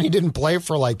then he didn't play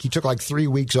for he took 3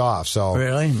 weeks off. So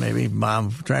really, maybe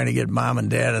trying to get mom and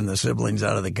dad and the siblings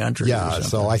out of the country. Yeah,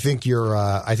 so I think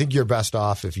you're best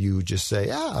off if you just say,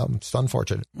 it's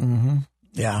unfortunate. Mm-hmm.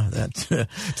 Yeah, it's an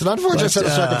unfortunate set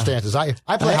of circumstances. I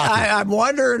play hockey. I'm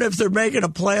wondering if they're making a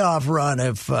playoff run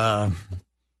if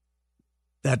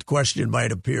that question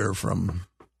might appear from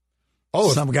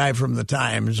some guy from the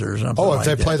Times or something. Oh, if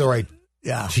they play the right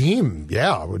team,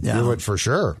 would do it for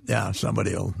sure. Yeah,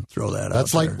 somebody will throw that out.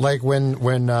 That's like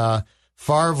when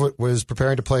Favre was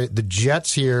preparing to play the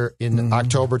Jets here in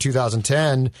October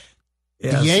 2010.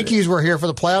 Yes. The Yankees were here for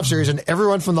the playoff series, and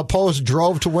everyone from the Post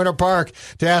drove to Winter Park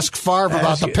to ask Favre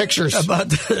about the pictures.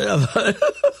 Because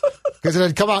it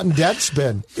had come out in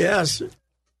Deadspin. Yes.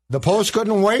 The Post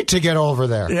couldn't wait to get over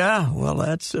there. Yeah, well,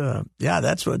 that's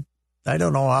what, I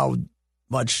don't know how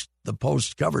much the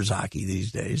Post covers hockey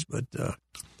these days, but.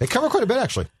 They cover quite a bit,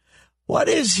 actually. What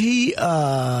is he,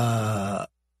 how's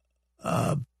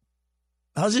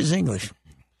his English?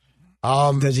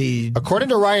 Does he? According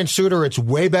to Ryan Suter, it's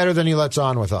way better than he lets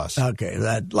on with us. Okay,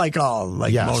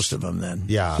 most of them then.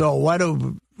 Yeah. So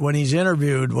when he's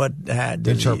interviewed, what had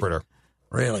interpreter?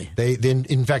 Really?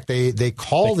 In fact they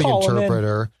call the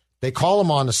interpreter. They call him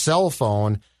on a cell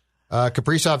phone,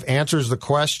 Kaprizov answers the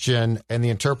question, and the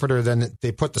interpreter then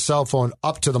they put the cell phone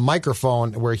up to the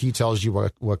microphone where he tells you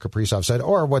what Kaprizov said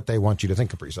or what they want you to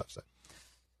think Kaprizov said.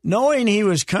 Knowing he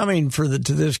was coming to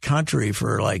this country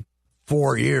for like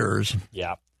 4 years,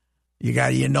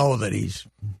 you know that he's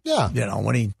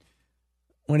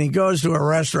when he goes to a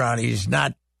restaurant, he's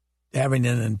not having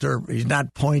he's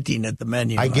not pointing at the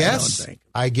menu.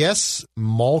 I guess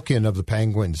Malkin of the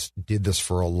Penguins did this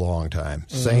for a long time.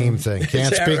 Same thing.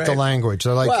 Can't speak the language.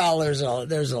 They're like, well, there's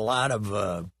a lot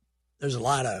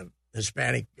of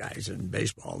Hispanic guys in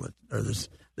baseball that are this.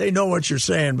 They know what you're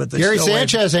saying, but Gary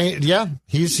Sanchez ain't. Yeah,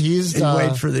 he's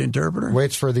waits for the interpreter.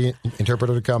 Waits for the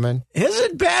interpreter to come in. His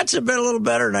at bats have been a little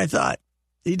better than I thought.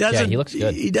 He doesn't. Yeah, he looks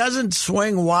good. He doesn't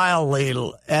swing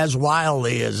as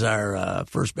wildly as our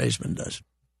first baseman does.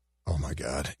 Oh my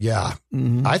God! Yeah,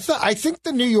 I think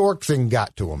the New York thing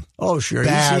got to him. Oh sure,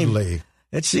 badly.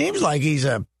 It seems like he's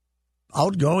a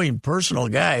outgoing, personal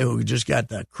guy who just got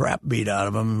the crap beat out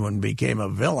of him when he became a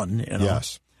villain. You know?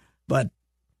 Yes, but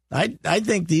I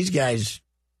think these guys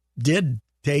did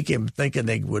take him thinking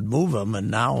they would move him, and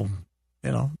now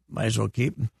might as well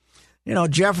keep him.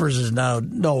 Jeffers is now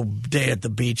no day at the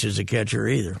beach as a catcher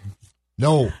either.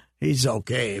 No. He's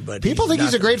okay, but people think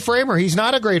he's a great framer. He's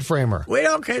not a great framer. We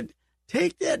don't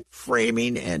take that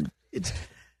framing, and it's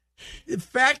the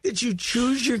fact that you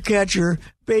choose your catcher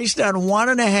based on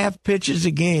 1.5 pitches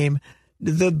a game.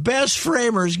 The best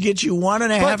framers get you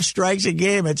 1.5 strikes a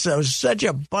game. It's such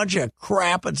a bunch of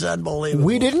crap. It's unbelievable.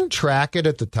 We didn't track it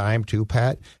at the time, too,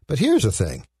 Pat. But here's the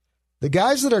thing: the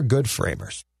guys that are good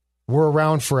framers were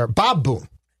around forever. Bob Boone.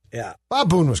 Yeah. Bob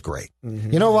Boone was great.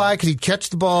 Mm-hmm. You know why? Because he'd catch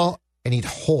the ball and he'd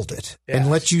hold it and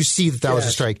let you see that was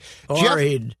a strike.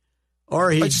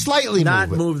 Or he'd slightly not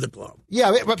move the glove.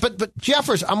 Yeah, but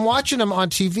Jeffers, I'm watching him on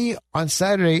TV on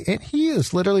Saturday, and he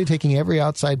is literally taking every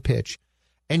outside pitch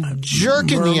and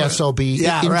jerking the SOB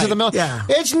into the middle. Yeah.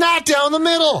 It's not down the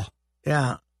middle.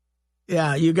 Yeah.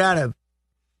 Yeah, you got to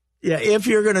if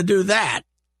you're going to do that,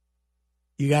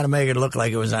 you got to make it look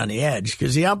like it was on the edge,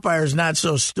 because the umpire's not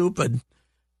so stupid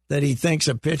that he thinks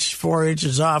a pitch 4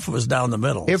 inches off was down the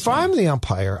middle. If I'm the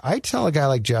umpire, I tell a guy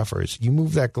like Jeffers, you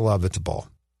move that glove at the ball.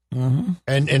 Mm-hmm.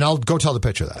 And I'll go tell the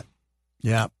pitcher that.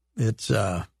 Yeah,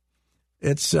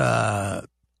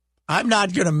 I'm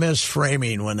not going to miss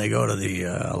framing when they go to the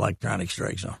electronic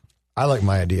strike zone. I like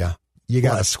my idea. You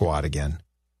got to squat again.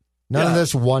 None of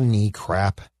this one knee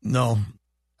crap. No.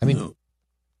 I mean,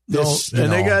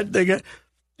 and they got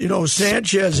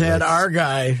Sanchez had our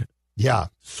guy,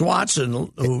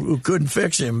 Swanson, who couldn't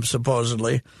fix him,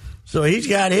 supposedly. So he's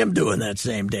got him doing that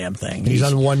same damn thing. He's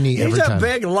on one knee every time. He's a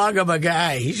big lug of a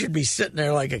guy. He should be sitting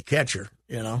there like a catcher,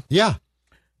 Yeah.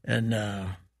 And,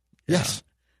 yes.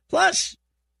 Plus,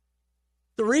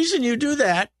 the reason you do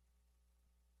that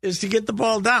is to get the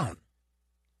ball down.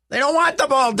 They don't want the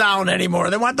ball down anymore.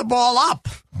 They want the ball up,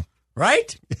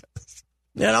 right? Yes.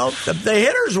 The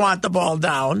hitters want the ball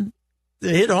down to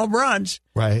hit home runs.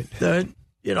 Right.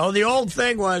 The old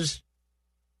thing was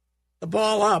the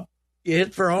ball up, you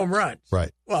hit for home runs.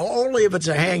 Right. Well, only if it's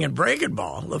a hanging breaking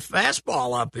ball. The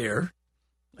fastball up here,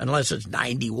 unless it's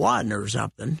 91 or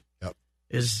something,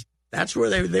 that's where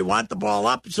they want the ball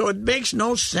up. So it makes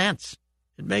no sense.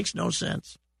 It makes no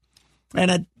sense.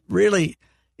 And it really,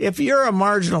 if you're a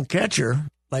marginal catcher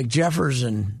like Jeffers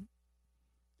and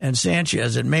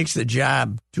Sanchez, it makes the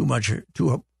job too much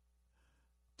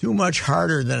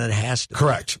harder than it has to.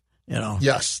 Correct.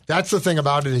 Yes, that's the thing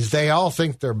about it, is they all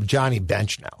think they're Johnny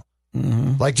Bench now.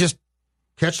 Mm-hmm. Like, just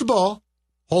catch the ball,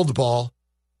 hold the ball.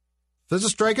 If there's a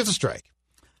strike, it's a strike.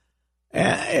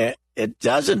 It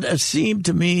doesn't seem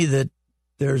to me that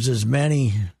there's as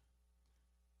many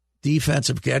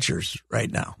defensive catchers right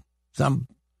now.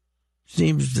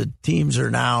 Seems the teams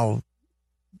are now,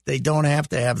 they don't have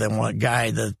to have that one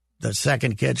guy, the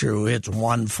second catcher who hits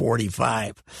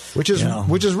 145. Which is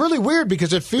really weird,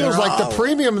 because it feels like the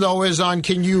premium, though, is on are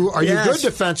you good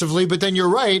defensively? But then you're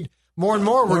right. More and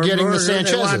more we're getting the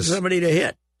Sanchez's. They want somebody to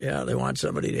hit. Yeah, they want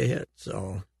somebody to hit.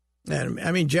 So, and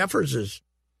I mean, Jeffers is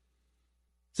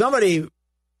somebody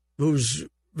who's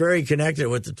very connected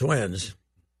with the Twins,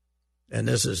 and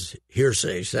this is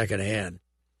hearsay secondhand,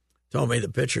 told me the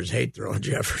pitchers hate throwing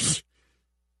Jeffers.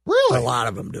 Really? A lot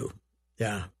of them do.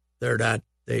 Yeah.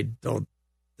 They don't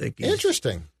think he's...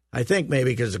 Interesting. I think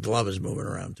maybe because the glove is moving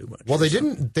around too much. Well, they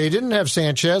didn't have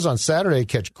Sanchez on Saturday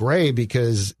catch Gray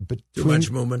because too much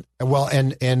movement. Well,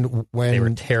 and when they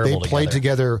were terrible played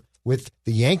together with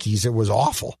the Yankees, it was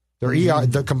awful. Their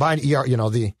the combined ERA,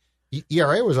 the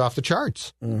ERA was off the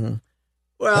charts. Mm-hmm.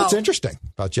 Well, that's interesting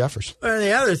about Jeffers. And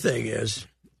the other thing is,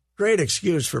 great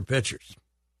excuse for pitchers,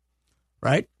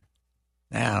 right?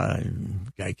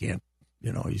 guy can't,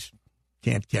 he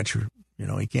can't catch her.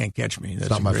 He can't catch me. That's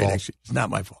not my fault. It's not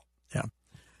my fault. Yeah.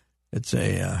 It's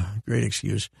a great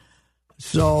excuse.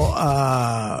 So,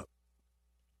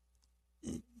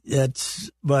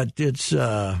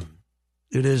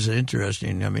 it is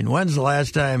interesting. I mean, when's the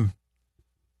last time,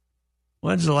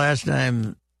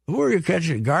 who were you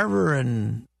catching? Garver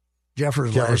and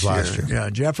Jeffers last year. Yeah,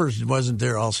 Jeffers wasn't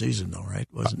there all season though, right?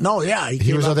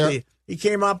 He was there. He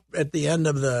came up at the end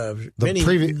of the mini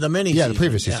season. Yeah, the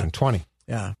previous season, 20.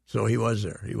 Yeah, so he was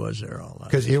there. He was there all that.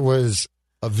 Because it was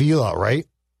Avila, right?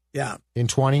 Yeah. In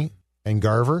 20, and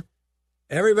Garver.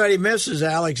 Everybody misses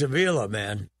Alex Avila,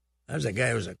 man. That was a guy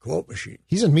who was a quote machine.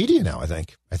 He's in media now, I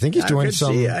think. I think he's doing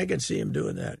some. I can see him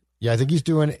doing that. Yeah, I think he's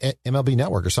doing MLB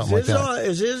Network or something like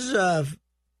that.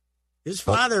 His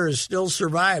father is still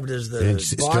survived as the boss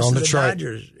still in of Detroit. the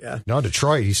Dodgers. Yeah. No,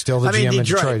 Detroit. He's still the GM in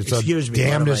Detroit. It's Excuse the me,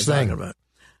 damnedest thing.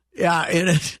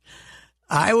 Yeah,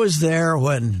 I was there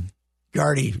when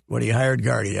he hired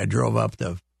Gardy. I drove up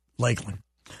to Lakeland.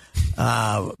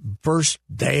 First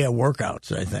day of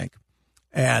workouts, I think.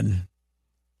 And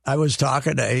I was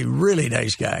talking to a really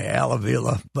nice guy, Al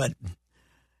Avila, but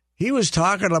he was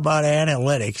talking about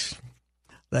analytics,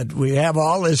 that we have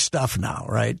all this stuff now,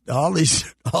 right? All these,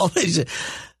 we're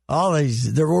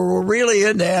really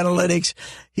into analytics.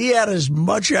 He had as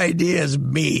much idea as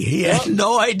me. He had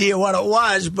no idea what it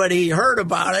was, but he heard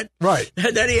about it. Right.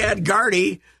 And then he had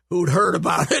Gardy, who'd heard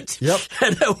about it. Yep.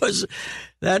 And it was,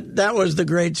 that was the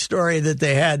great story that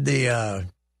they had the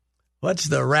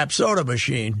Rapsoda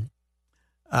machine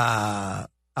out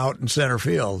in center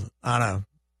field on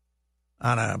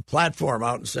a platform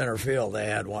out in center field. They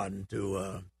had one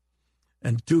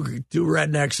and two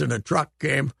rednecks in a truck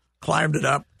came, climbed it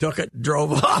up, took it,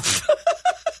 drove off.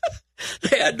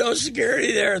 They had no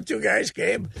security there. Two guys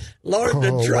came, loaded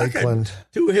the truck, and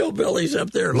two hillbillies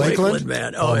up there. Lakeland,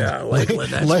 man. Oh, yeah,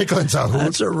 Lakeland. Lakeland's a hoot.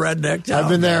 That's a redneck town. I've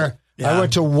been there. Yeah. I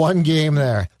went to one game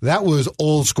there. That was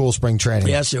old school spring training.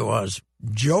 Yes, it was.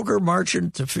 Joker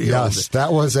marching to field. Yes,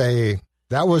 that was a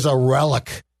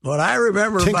relic. What I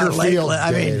remember about Lakeland,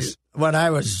 I mean, days. when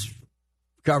I was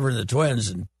covering the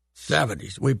Twins in the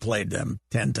 70s, we played them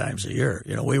 10 times a year.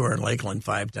 We were in Lakeland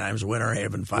 5 times, Winter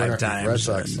Haven 5 times. Red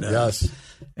Sox, and, yes.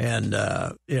 And,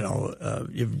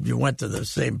 you went to the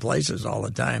same places all the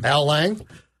time. Al Lang?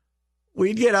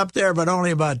 We'd get up there, but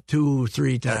only about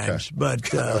 2-3 times.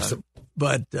 Okay. But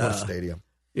what a stadium.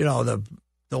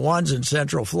 The ones in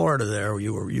Central Florida there,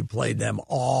 you played them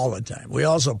all the time. We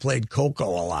also played Cocoa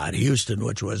a lot, Houston,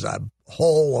 which was a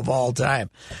hole of all time.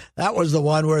 That was the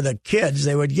one where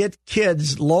they would get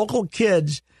local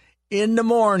kids, in the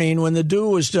morning when the dew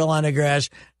was still on the grass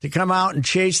to come out and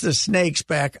chase the snakes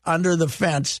back under the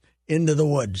fence into the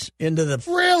woods, into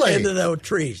the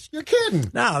trees. You're kidding?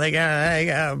 No, they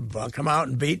got come out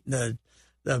and beat the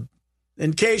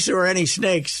in case there were any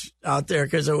snakes out there,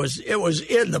 because it was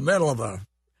in the middle of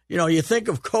you think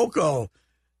of Cocoa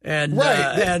and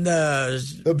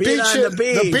the being on the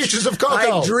beach. The beaches of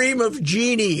Cocoa. I dream of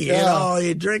Jeannie. Yeah.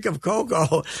 You drink of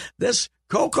Cocoa. This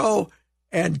Cocoa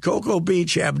and Cocoa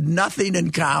Beach have nothing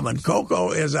in common.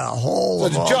 Cocoa is a hole.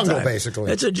 It's a jungle,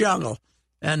 basically. It's a jungle,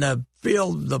 and the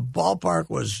ballpark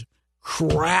was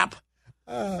crap.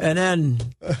 And then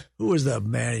who was the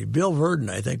manager? Bill Verdon,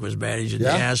 I think, was managing the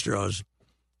Astros,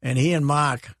 and he and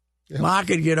Mock. Mock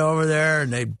would get over there,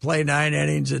 and they'd play 9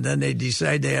 innings, and then they'd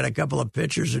decide they had a couple of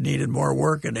pitchers who needed more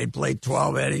work, and they'd play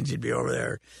 12 innings. He'd be over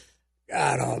there.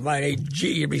 God almighty,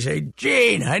 he'd be saying,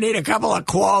 Gene, I need a couple of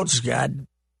quotes. God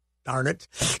darn it.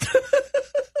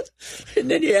 And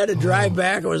then you had to drive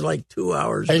back. It was like 2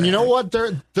 hours. And back. you know what?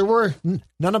 There were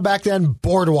none of back then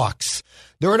boardwalks.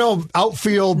 There were no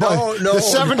outfield. The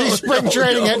 70s spring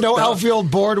training had no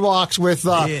outfield boardwalks with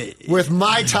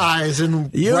Mai Tais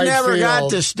and you right never field.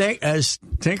 got to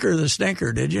Tinker the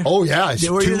Stinker, did you? Oh yeah,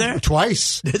 were you there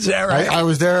twice? Is that right? I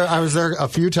was there. I was there a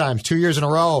few times, 2 years in a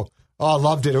row. Oh, I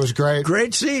loved it. It was great.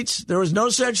 Great seats. There was no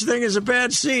such thing as a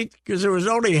bad seat because it was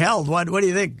only held. What do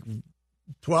you think?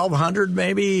 1,200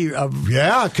 maybe?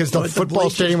 Because the football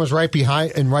stadium was right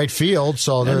behind in right field,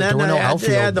 so there were no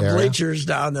outfield. They had the there. bleachers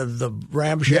down the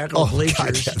ramshackle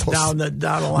bleachers down the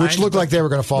line, which looked like they were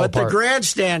going to fall apart. But the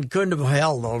grandstand couldn't have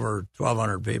held over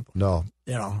 1,200 people. No,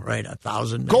 right,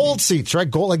 1,000. Gold seats, right?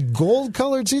 Gold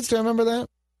colored seats. Do you remember that?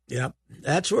 Yep,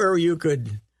 that's where you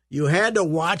had to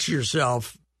watch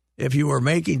yourself if you were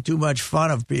making too much fun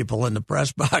of people in the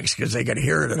press box because they could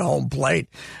hear it at home plate.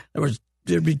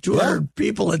 There'd be 200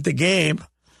 people at the game,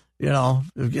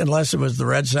 unless it was the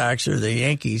Red Sox or the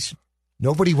Yankees.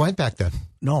 Nobody went back then.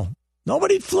 No.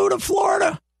 Nobody flew to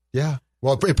Florida. Yeah.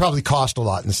 Well, it probably cost a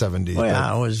lot in the 70s. Well,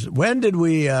 yeah, when did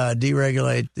we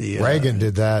deregulate the... Reagan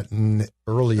did that in the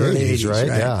early 80s, right?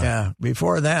 Yeah.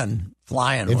 Before then,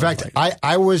 flying. In fact,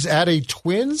 I was at a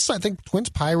Twins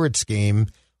Pirates game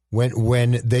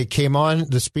when they came on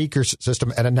the speaker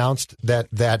system and announced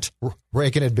that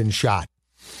Reagan had been shot.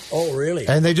 Oh, really?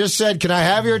 And they just said, "Can I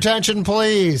have your attention,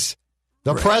 please?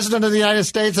 The President of the United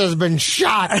States has been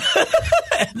shot."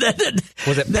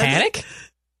 Was it panic?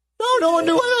 No one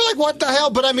knew. They were like, what the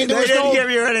hell? But I mean, they didn't give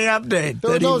you any update.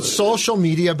 There was no social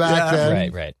media back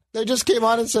then. Right. They just came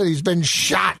on and said he's been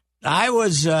shot. I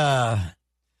was...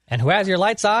 And who has your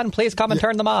lights on, please come and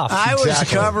turn them off. I was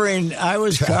covering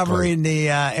the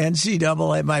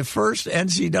NCAA, my first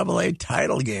NCAA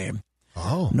title game.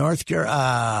 Oh.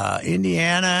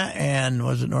 Indiana and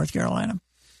was it North Carolina?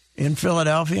 In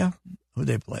Philadelphia? Who'd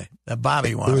they play?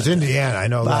 Bobby won it. It was Indiana, I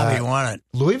know Bobby that. won it.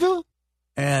 Louisville?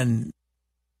 And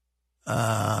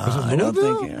was it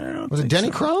Louisville? Was it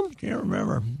Denny Crum? Can't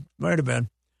remember. Might have been.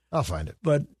 I'll find it.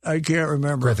 But I can't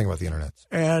remember. Great thing about the internet.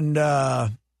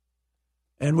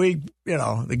 And we,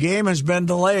 the game has been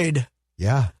delayed.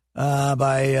 Yeah.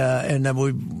 And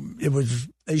then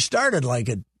they started like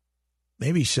at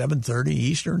maybe 7:30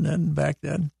 Eastern then back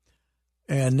then.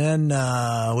 And then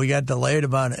we got delayed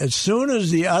as soon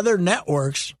as the other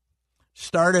networks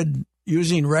started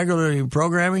using regular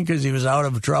programming because he was out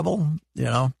of trouble,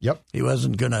 Yep. He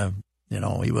wasn't going to,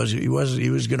 he was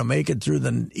going to make it through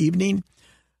the evening.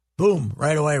 Boom,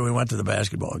 right away we went to the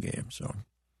basketball game. So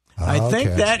I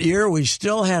think that year we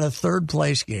still had a third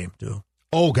place game too.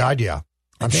 Oh God, yeah.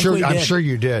 I'm sure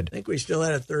you did. I think we still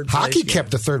had a third place Hockey game. Kept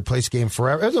the third place game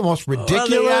forever. It was the most ridiculous.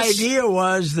 Well, the idea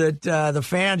was that the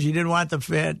fans, you didn't want the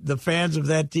fans of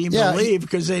that team to leave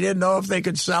because they didn't know if they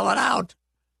could sell it out.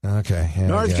 Okay. Yeah,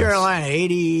 North Carolina,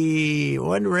 80.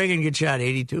 When did Reagan get shot?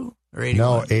 82 or 81?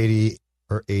 No, 80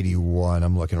 or 81.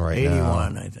 I'm looking right 81, now.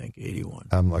 81, I think. 81.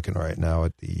 I'm looking right now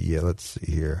at the, let's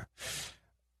see here.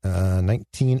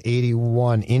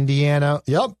 1981, Indiana.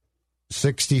 Yep.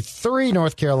 63,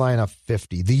 North Carolina,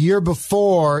 50. The year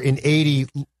before, in 80,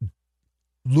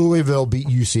 Louisville beat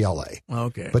UCLA.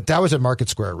 Okay. But that was at Market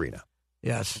Square Arena.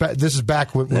 Yes. This is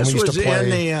back when we used to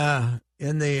play.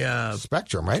 In the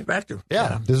Spectrum, right? Spectrum.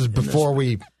 Yeah. This is before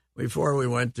we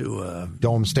went to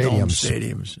Dome Stadiums. Dome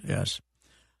Stadiums, yes.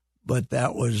 But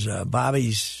that was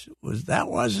Bobby's. Was that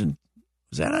Isaiah?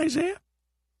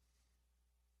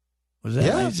 Was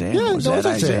that Isaiah? Yeah, was that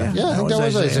Isaiah? Yeah, I think that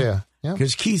was Isaiah. Yeah.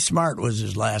 Because Keith Smart was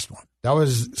his last one. That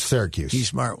was Syracuse. Keith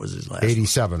Smart was his last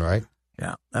 87, one. right?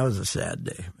 Yeah. That was a sad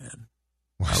day, man.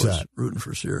 What's I was that? rooting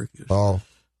for Syracuse. Oh.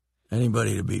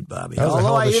 Anybody to beat Bobby. That was a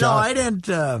hell of a shot.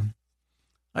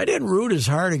 I didn't root as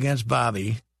hard against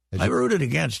Bobby. I rooted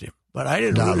against him. But I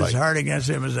didn't root as hard against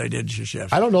him as I did Krzyzewski.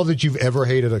 I don't know that you've ever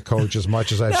hated a coach as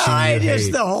much as I've seen you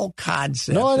hate. The whole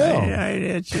concept. No, I know.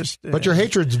 It's just. But your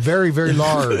hatred's very, very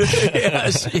large.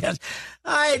 Yes.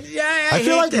 I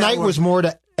feel like Knight was more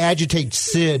to agitate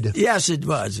Sid. Yes, it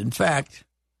was. In fact,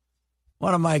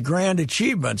 one of my grand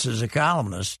achievements as a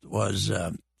columnist was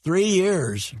 3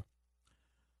 years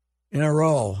in a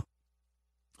row.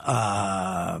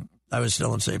 I was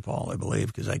still in St. Paul, I believe,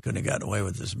 because I couldn't have gotten away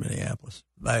with this in Minneapolis.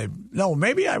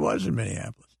 Maybe I was in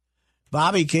Minneapolis.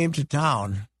 Bobby came to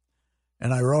town,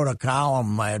 and I wrote a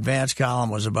column. My advanced column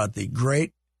was about the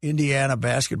great Indiana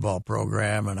basketball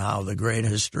program and how the great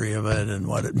history of it and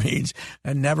what it means,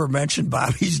 and never mentioned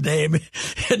Bobby's name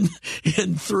in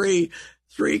three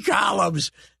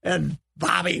columns. And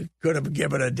Bobby could have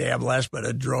given a damn less, but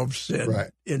it drove Sid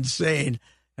insane.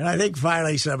 And I think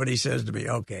finally somebody says to me,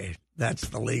 okay, that's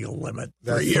the legal limit.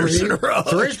 3 years in a row.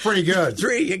 3's pretty good.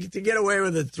 3, to get away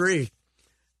with it, 3.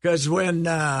 Because when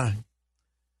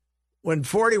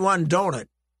 41 Donut,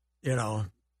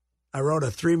 I wrote a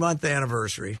 3-month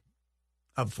anniversary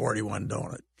of 41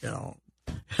 Donut,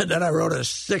 and then I wrote a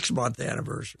 6-month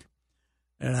anniversary.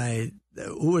 And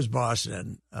who was boss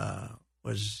then?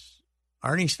 Was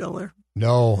Arnie still there?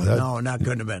 No,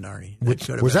 couldn't have been Arnie.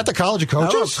 Was that the College of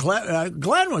Coaches?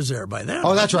 Glenn was there by then.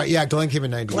 Oh, that's right. Yeah, Glenn came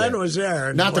in 98. Glenn was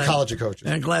there. Not the College of Coaches.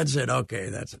 And Glenn said, okay,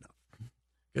 that's enough.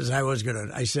 Because I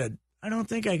said, I don't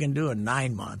think I can do a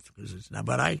 9-month because it's not,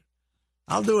 but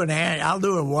I'll do it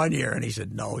 1 year. And he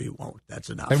said, no, you won't. That's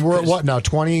enough. And we're at what now,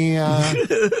 20? Yeah,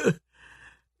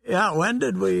 when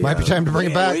did we? Might be time to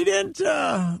bring it back. We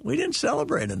didn't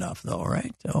celebrate enough though,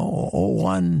 right?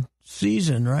 01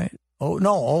 season, right?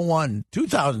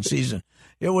 2000 season.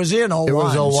 It was in 01. It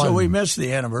was 01. So we missed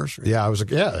the anniversary. Yeah, it was a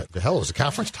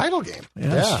conference title game.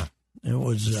 Yes. Yeah. It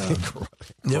was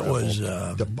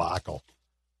debacle.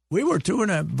 We were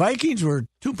Vikings were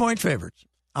 2-point favorites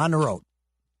on the road.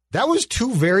 That was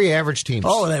two very average teams.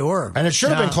 Oh, they were. And it should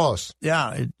have been close.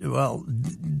 Yeah.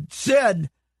 Sid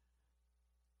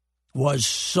was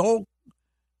so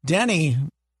Denny,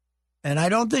 and I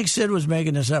don't think Sid was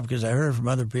making this up because I heard it from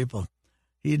other people.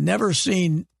 He'd never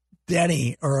seen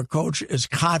Denny or a coach as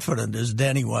confident as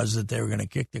Denny was that they were going to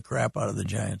kick the crap out of the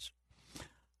Giants.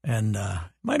 And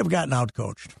might have gotten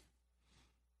out-coached.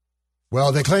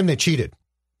 Well, they claim they cheated.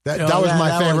 That was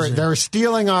my favorite. They were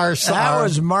stealing our... That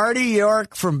was Marty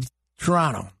York from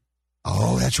Toronto.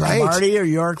 Oh, that's right. Marty or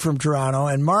York from Toronto.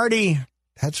 And Marty...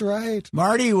 That's right.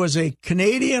 Marty was a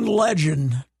Canadian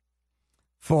legend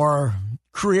for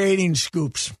creating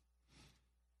scoops.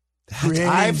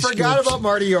 I forgot about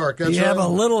Marty York. That's you right. have a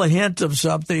little hint of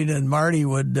something, and Marty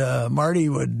would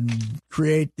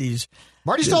create these.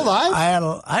 Marty's still alive?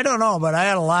 I don't know, but I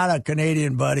had a lot of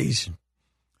Canadian buddies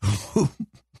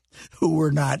who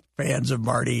were not fans of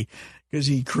Marty because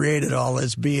he created all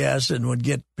this BS and would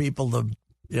get people to,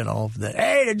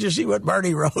 hey, did you see what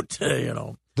Marty wrote?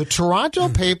 The Toronto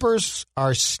papers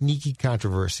are sneaky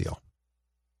controversial.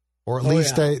 Or at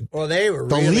least they were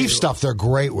the Leaf stuff they're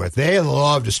great with. They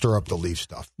love to stir up the Leaf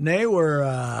stuff. They were,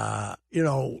 I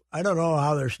don't know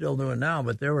how they're still doing now,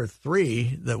 but there were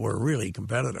three that were really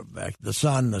competitive back. The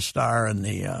Sun, the Star, and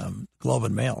the Globe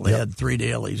and Mail. They had three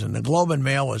dailies, and the Globe and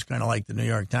Mail was kind of like the New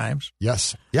York Times.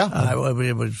 Yes. Yeah.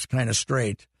 It was kind of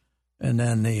straight, and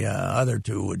then the other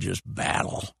two would just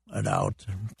battle it out.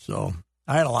 So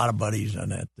I had a lot of buddies on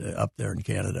that up there in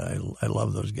Canada. I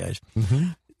love those guys. Mm-hmm.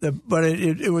 But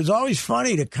it was always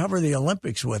funny to cover the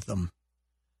Olympics with them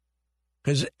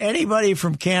because anybody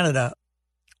from Canada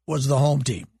was the home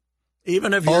team,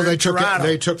 even if you're in Toronto.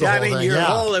 They took the whole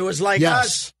thing. It was like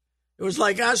us. It was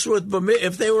like us with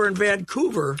if they were in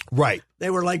Vancouver, right? They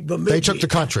were like Bemidji. They took the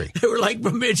country. They were like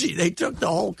Bemidji. They took the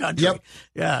whole country. Yep.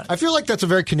 Yeah. I feel like that's a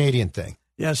very Canadian thing.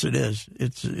 Yes, it is.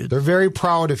 They're very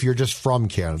proud if you're just from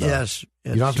Canada. Yes.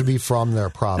 You don't have to be from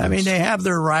their province. I mean, they have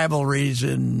their rivalries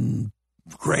in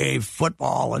grave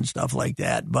football and stuff like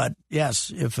that. But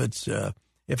yes, if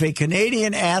a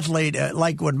Canadian athlete,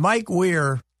 like when Mike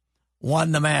Weir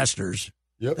won the Masters,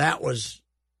 that was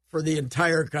for the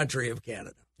entire country of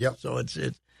Canada. Yep. So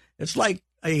it's like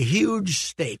a huge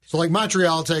state. So like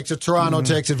Montreal takes it, Toronto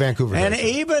takes it, Vancouver and takes it.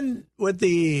 Even with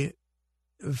the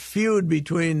feud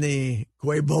between the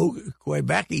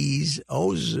Quebecese,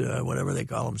 whatever they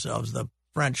call themselves, the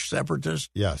French separatists.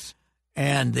 Yes.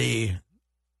 And the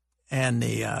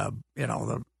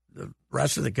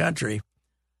rest of the country,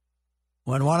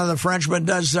 when one of the Frenchmen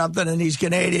does something and he's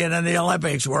Canadian in the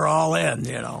Olympics, we're all in.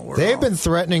 They've been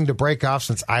threatening to break off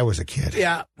since I was a kid.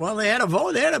 Yeah, well, they had a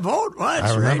vote. They had a vote once.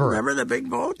 I remember. Right? Remember the big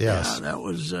vote? Yes. Yeah, that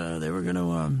was they were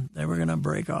gonna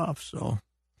break off. So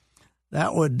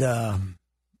that would,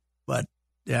 but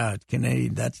yeah,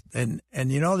 Canadian. That's and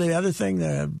the other thing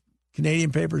the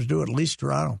Canadian papers do, at least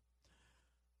Toronto,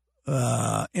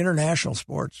 international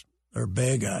sports. They're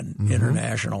big on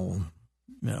international,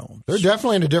 They're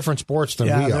definitely into different sports than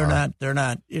we are. They're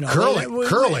not,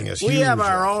 Curling is huge. We have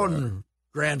our own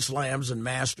Grand Slams and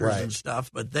Masters and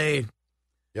stuff, but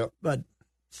but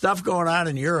stuff going on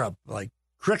in Europe, like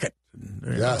cricket.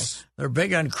 They're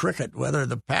big on cricket, whether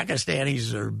the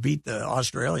Pakistanis beat the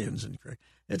Australians in cricket.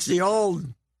 It's the old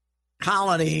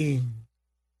colony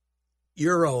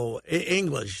Euro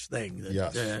English thing.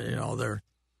 That,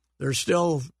 they're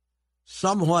still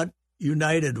somewhat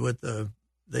united with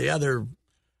the other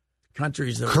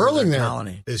countries that curling are there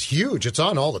colony. Is huge. It's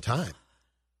on all the time.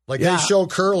 Like they show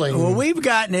curling. Well, we've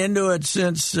gotten into it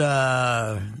since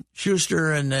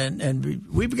Schuster, and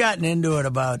we've gotten into it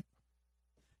about.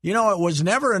 It was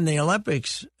never in the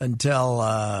Olympics until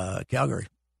Calgary.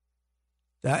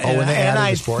 And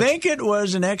I think it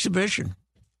was an exhibition.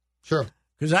 Sure.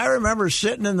 Because I remember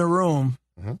sitting in the room.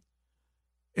 Mm-hmm.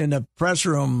 In the press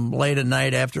room late at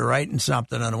night after writing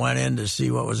something and went in to see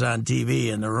what was on TV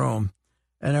in the room.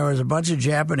 And there was a bunch of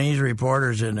Japanese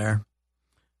reporters in there.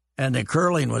 And the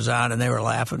curling was on, and they were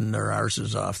laughing their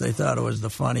arses off. They thought it was the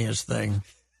funniest thing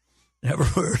ever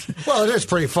heard. Well, it is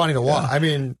pretty funny to watch. I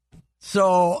mean.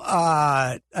 So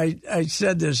I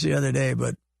said this the other day,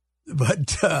 but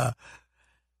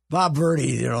Bob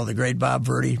Verdi, the great Bob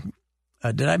Verdi.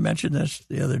 Did I mention this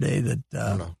the other day that I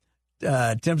don't know.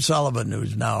 Tim Sullivan,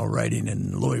 who's now writing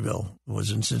in Louisville, was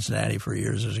in Cincinnati for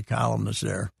years as a columnist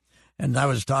there. And I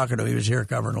was talking to him. He was here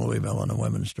covering Louisville in a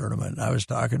women's tournament. I was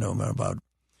talking to him about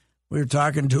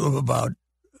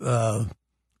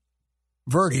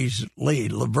Verdi's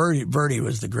lead. Verdi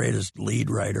was the greatest lead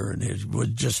writer, and he was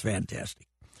just fantastic.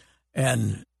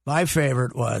 And my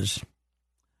favorite was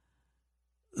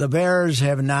the Bears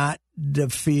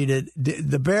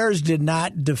did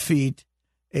not defeat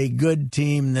a good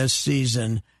team this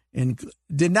season.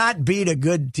 Did not beat a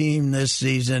good team this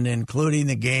season, including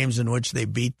the games in which they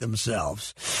beat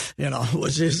themselves.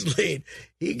 Was his lead.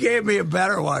 He gave me a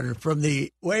better one from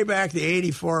the way back the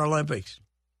 '84 Olympics.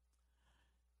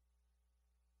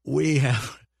 We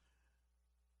have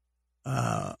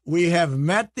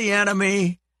met the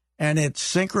enemy, and it's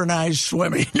synchronized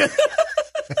swimming.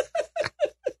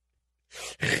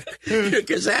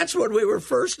 Because that's when we were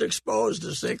first exposed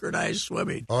to synchronized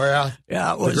swimming. Oh, yeah?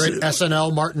 Yeah. It was, the great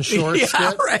SNL Martin Short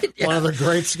skit. Right, yeah. One of the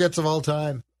great skits of all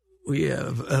time. We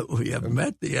have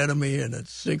met the enemy, and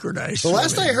it's synchronized The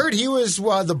last swimming. I heard, he was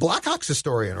the Blackhawks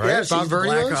historian, right? Yes, Bob he's the Verdi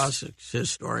was? Blackhawks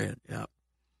historian, yeah.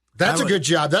 That's a good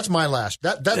job. That's my last.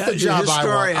 That's the job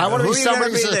historian. I want. I want to be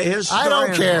somebody's historian. I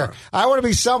don't care. I want to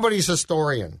be somebody's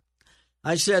historian.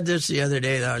 I said this the other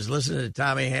day that I was listening to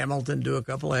Tommy Hamilton do a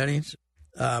couple of innings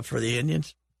for the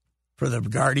Indians, for the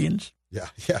Guardians. Yeah.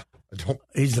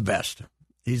 He's the best.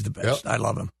 He's the best. Yep. I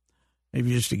love him. Maybe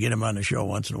used to get him on the show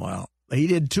once in a while. He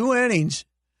did 2 innings,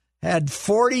 had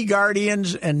 40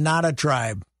 Guardians and not a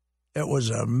tribe. It was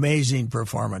an amazing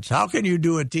performance. How can you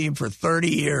do a team for 30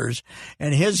 years?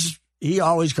 And he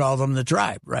always called them the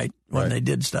tribe, right? When they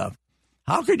did stuff.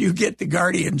 How could you get the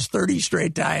Guardians 30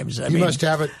 straight times? He must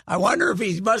have it. I wonder if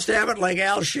he must have it like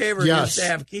Al Shaver used to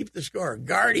have keep the score.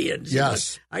 Guardians.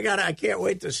 Yes. I can't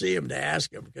wait to see him to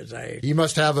ask him because He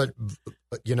must have it,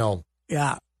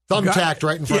 yeah. thumbtacked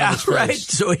right in front of his face. Right.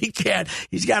 So he can't.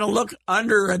 He's got to look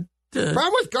under it.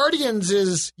 Problem with Guardians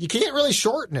is you can't really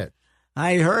shorten it.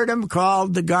 I heard him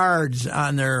called the Guards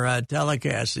on their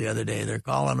telecast the other day. They're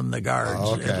calling them the Guards,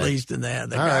 okay. at least in the All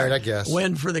Guards. right, I guess.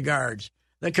 Win for the Guards.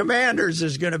 The Commanders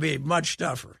is going to be much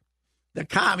tougher.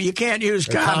 You can't use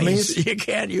commies. You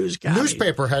can't use commies.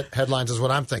 Newspaper headlines is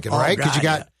what I'm thinking, right? Because you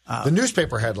got the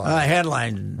newspaper headlines.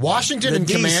 Headline. Washington and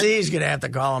DC is going to have to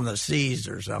call them the C's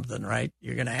or something, right?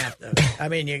 You're going to have to. I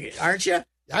mean, aren't you?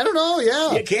 I don't know,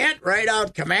 yeah. You can't write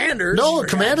out Commanders. No,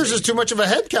 Commanders is too much of a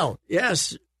head count.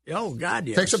 Yes. Oh, God,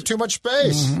 yes. Takes up too much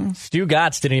space. Mm-hmm. Stu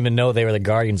Gatz didn't even know they were the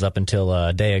Guardians up until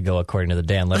a day ago, according to the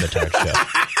Dan Le Batard show.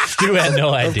 Stu had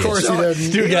no idea. Of course he didn't.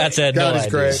 Stu Gatz had no idea.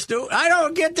 Great. I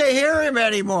don't get to hear him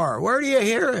anymore. Where do you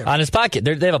hear him? On his podcast.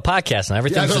 They have a podcast now.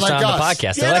 Everything's just like on us. the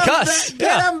podcast. They're like us.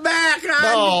 Get him back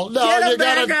on. Get him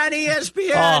back on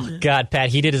ESPN. Oh, God, Pat.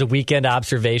 He did his weekend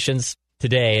observations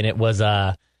today, and it was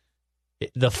the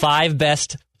 5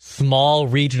 best small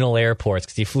regional airports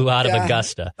because he flew out of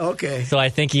Augusta. Okay. So I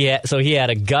think he had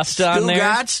Augusta on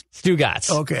there. Stu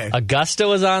Gatz. Okay. Augusta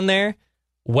was on there.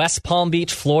 West Palm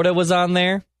Beach, Florida was on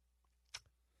there.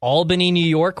 Albany, New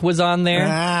York was on there.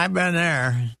 I've been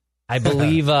there. I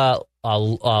believe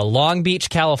Long Beach,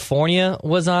 California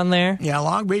was on there. Yeah,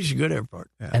 Long Beach is a good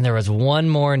airport. Yeah. And there was one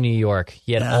more in New York.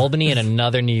 He had Albany and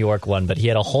another New York one, but he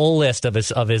had a whole list of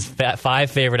his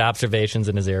 5 favorite observations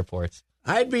in his airports.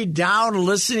 I'd be down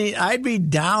listening. I'd be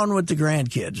down with the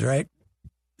grandkids, right?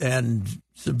 And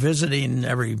visiting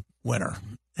every winter.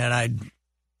 And I'd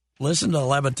listen to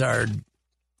Le Batard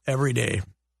every day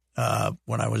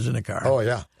when I was in the car. Oh,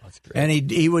 yeah. That's great.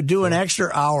 And he would do an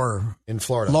extra hour. In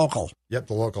Florida. Local. Yep,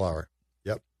 the local hour.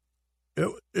 Yep.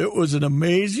 It was an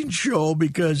amazing show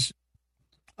because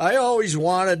I always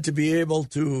wanted to be able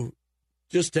to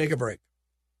just take a break.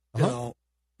 You know,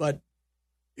 but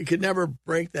you could never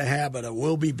break the habit of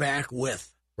we'll be back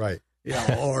with. Right. You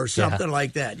know, or something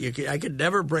like that. I could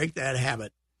never break that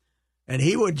habit. And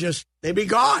he would they'd be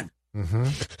gone. Mm-hmm.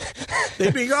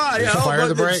 They'd be gone. You know, fire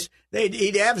the break.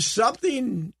 He'd have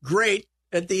something great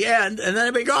at the end, and then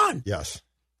it'd be gone. Yes.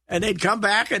 And they'd come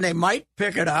back, and they might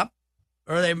pick it up,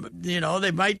 or they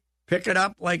might pick it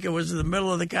up like it was in the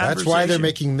middle of the conversation. That's why they're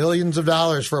making millions of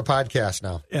dollars for a podcast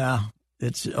now. Yeah.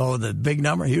 It's the big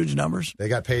number, huge numbers. They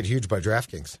got paid huge by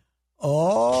DraftKings.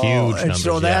 Oh, huge and numbers.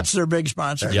 So that's their big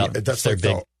sponsor. Yep, that's their like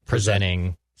big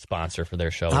presenting sponsor for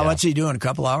their show. What's he doing? A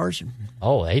couple hours?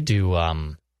 Oh, they do.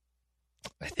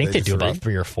 I think they do about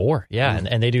 3 or 4. Yeah,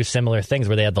 and they do similar things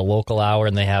where they have the local hour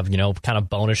and they have kind of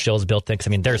bonus shows built in. 'Cause,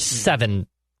 I mean, there's 7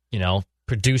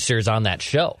 producers on that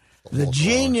show. The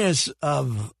genius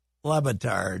of Le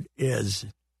Batard is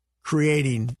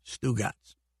creating Stu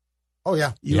Gatz. Oh,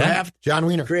 yeah. You have John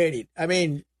Wiener. creating. I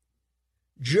mean,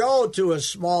 Joe, to a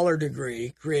smaller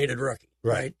degree, created Rookie,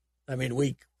 right? I mean,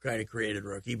 we kind of created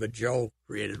Rookie, but Joe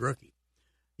created Rookie.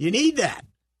 You need that.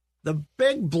 The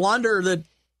big blunder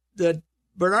that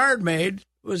Bernard made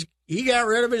was he got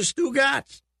rid of his Stu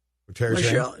Gatz.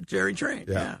 Terry Train.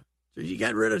 Yeah. So he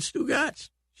got rid of Stu Gatz.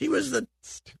 She was the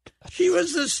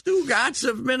Stu Gatz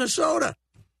of Minnesota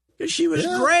because she was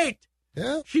great.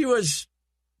 Yeah. She was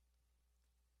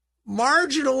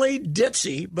marginally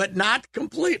ditzy, but not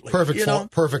completely. Perfect foil.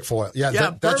 Perfect foil.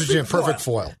 Yeah, that's what you need. Perfect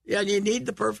foil. Yeah, you need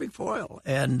the perfect foil.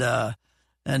 And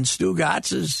Stu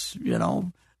Gatz is,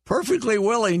 perfectly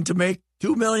willing to make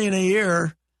 $2 million a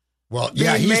year. Well,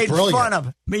 yeah, he's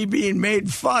brilliant. Being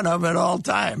made fun of at all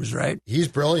times, right? He's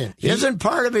brilliant. Isn't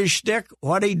part of his shtick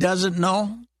what he doesn't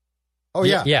know? Oh,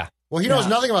 yeah. Yeah. Well, he knows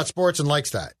nothing about sports and likes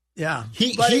that. Yeah.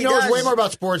 He knows way more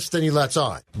about sports than he lets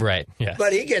on. Right, yeah.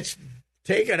 But he gets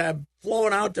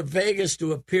flown out to Vegas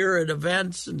to appear at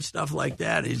events and stuff like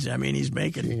that. He's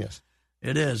making genius.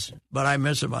 It is. But I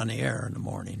miss him on the air in the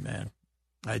morning, man.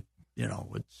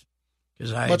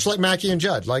 Much like Mackey and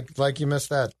Judd, like you missed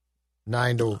that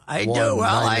 9 to 1. I do. Well,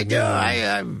 I do.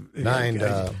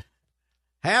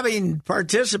 Having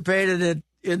participated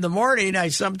in the morning, I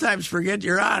sometimes forget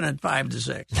you're on at 5 to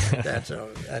 6. That's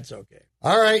okay.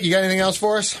 All right, you got anything else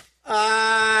for us?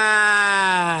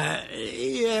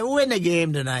 Win the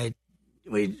game tonight.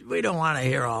 We don't want to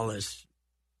hear all this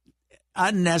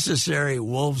unnecessary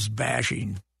Wolves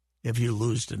bashing if you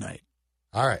lose tonight.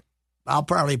 All right. I'll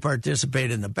probably participate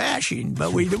in the bashing,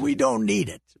 but we don't need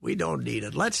it. We don't need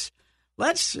it. Let's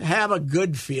have a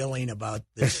good feeling about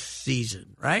this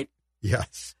season, right?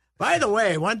 Yes. By the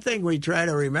way, one thing we try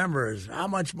to remember is how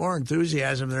much more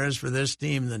enthusiasm there is for this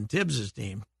team than Tibbs'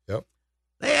 team. Yep.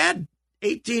 They had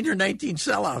 18 or 19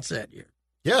 sellouts that year.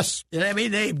 Yes.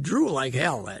 They drew like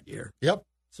hell that year. Yep.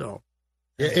 So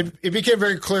it became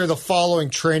very clear the following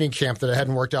training camp that it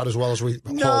hadn't worked out as well as we hoped.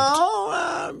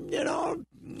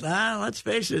 Let's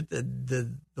face it, the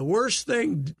worst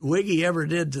thing Wiggy ever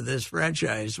did to this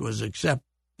franchise was accept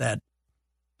that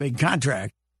big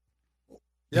contract.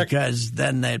 Yeah. Because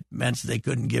then that meant they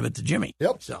couldn't give it to Jimmy.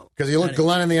 Yep. Because he looked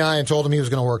Glenn in the eye and told him he was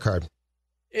going to work hard.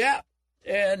 Yeah.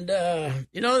 And,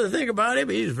 the thing about him,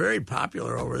 he's very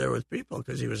popular over there with people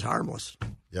because he was harmless.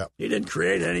 Yeah. He didn't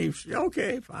create any,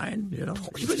 okay, fine, He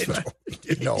was fine.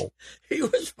 No. He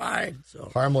was fine. So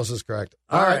harmless is correct.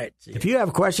 All right. If you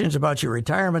have questions about your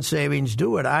retirement savings, do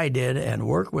what I did and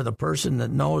work with a person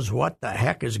that knows what the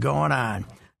heck is going on.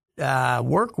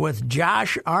 Work with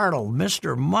Josh Arnold,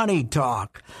 Mr. Money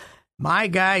Talk. My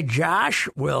guy Josh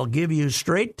will give you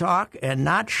straight talk and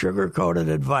not sugar-coated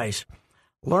advice.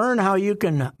 Learn how you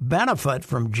can benefit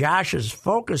from Josh's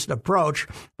focused approach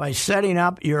by setting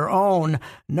up your own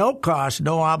no-cost,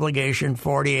 no-obligation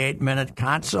 48-minute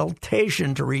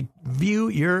consultation to review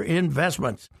your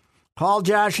investments. Call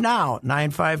Josh now,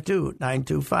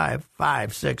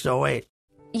 952-925-5608.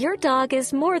 Your dog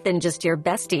is more than just your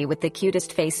bestie with the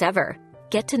cutest face ever.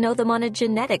 Get to know them on a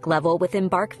genetic level with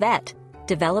Embark Vet.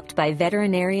 Developed by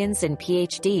veterinarians and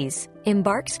PhDs,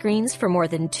 Embark screens for more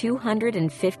than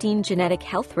 215 genetic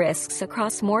health risks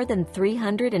across more than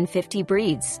 350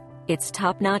 breeds. It's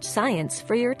top-notch science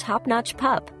for your top-notch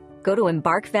pup. Go to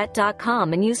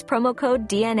EmbarkVet.com and use promo code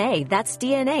DNA, that's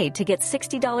DNA, to get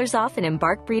 $60 off an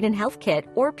Embark Breed and Health Kit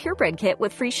or Purebred Kit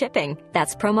with free shipping.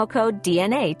 That's promo code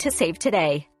DNA to save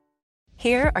today.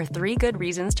 Here are 3 good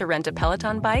reasons to rent a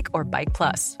Peloton bike or Bike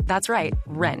Plus. That's right,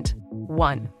 rent.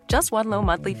 1. Just one low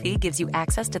monthly fee gives you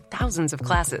access to thousands of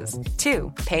classes.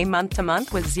 2. Pay month to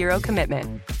month with zero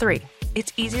commitment. 3.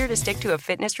 It's easier to stick to a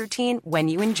fitness routine when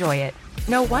you enjoy it.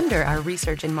 No wonder our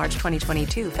research in March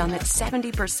 2022 found that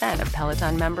 70% of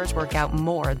Peloton members work out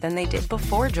more than they did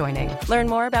before joining. Learn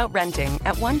more about renting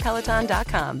at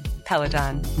onepeloton.com.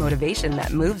 Peloton, motivation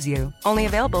that moves you. Only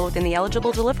available within the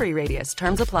eligible delivery radius.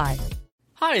 Terms apply.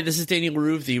 Hi, this is Daniel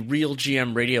LaRue of the Real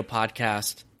GM Radio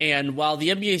Podcast. And while the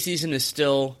NBA season is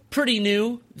still pretty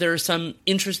new, there are some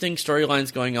interesting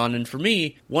storylines going on. And for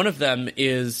me, one of them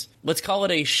is, let's call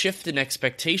it a shift in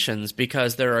expectations,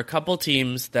 because there are a couple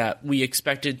teams that we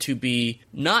expected to be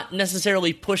not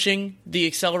necessarily pushing the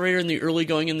accelerator in the early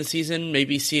going in the season,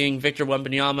 maybe seeing Victor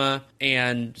Wembanyama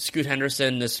and Scoot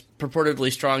Henderson, this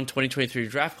purportedly strong 2023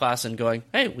 draft class, and going,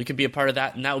 hey, we could be a part of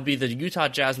that. And that would be the Utah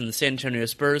Jazz and the San Antonio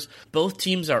Spurs. Both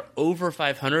teams are over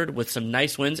 500 with some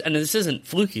nice wins. And this isn't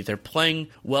fluky. They're playing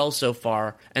well so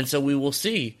far. And so we will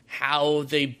see how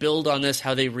they build on this,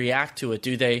 how they react to it.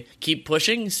 Do they keep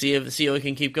pushing, see how it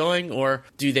can keep going, or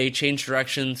do they change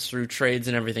directions through trades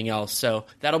and everything else? So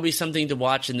that'll be something to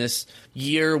watch in this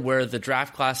year where the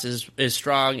draft class is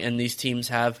strong and these teams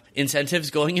have incentives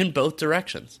going in both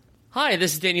directions. Hi,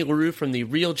 this is Danny LaRue from the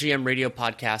Real GM Radio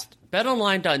Podcast.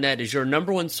 BetOnline.net is your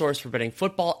number one source for betting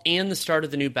football and the start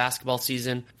of the new basketball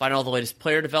season. Find all the latest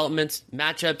player developments,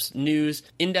 matchups, news,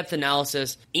 in-depth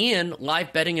analysis, and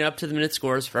live betting and up-to-the-minute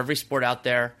scores for every sport out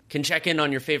there. Can check in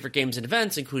on your favorite games and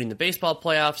events, including the baseball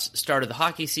playoffs, start of the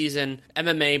hockey season,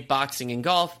 MMA, boxing, and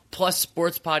golf, plus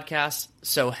sports podcasts.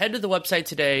 So head to the website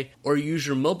today or use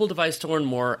your mobile device to learn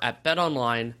more at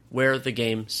BetOnline, where the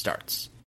game starts.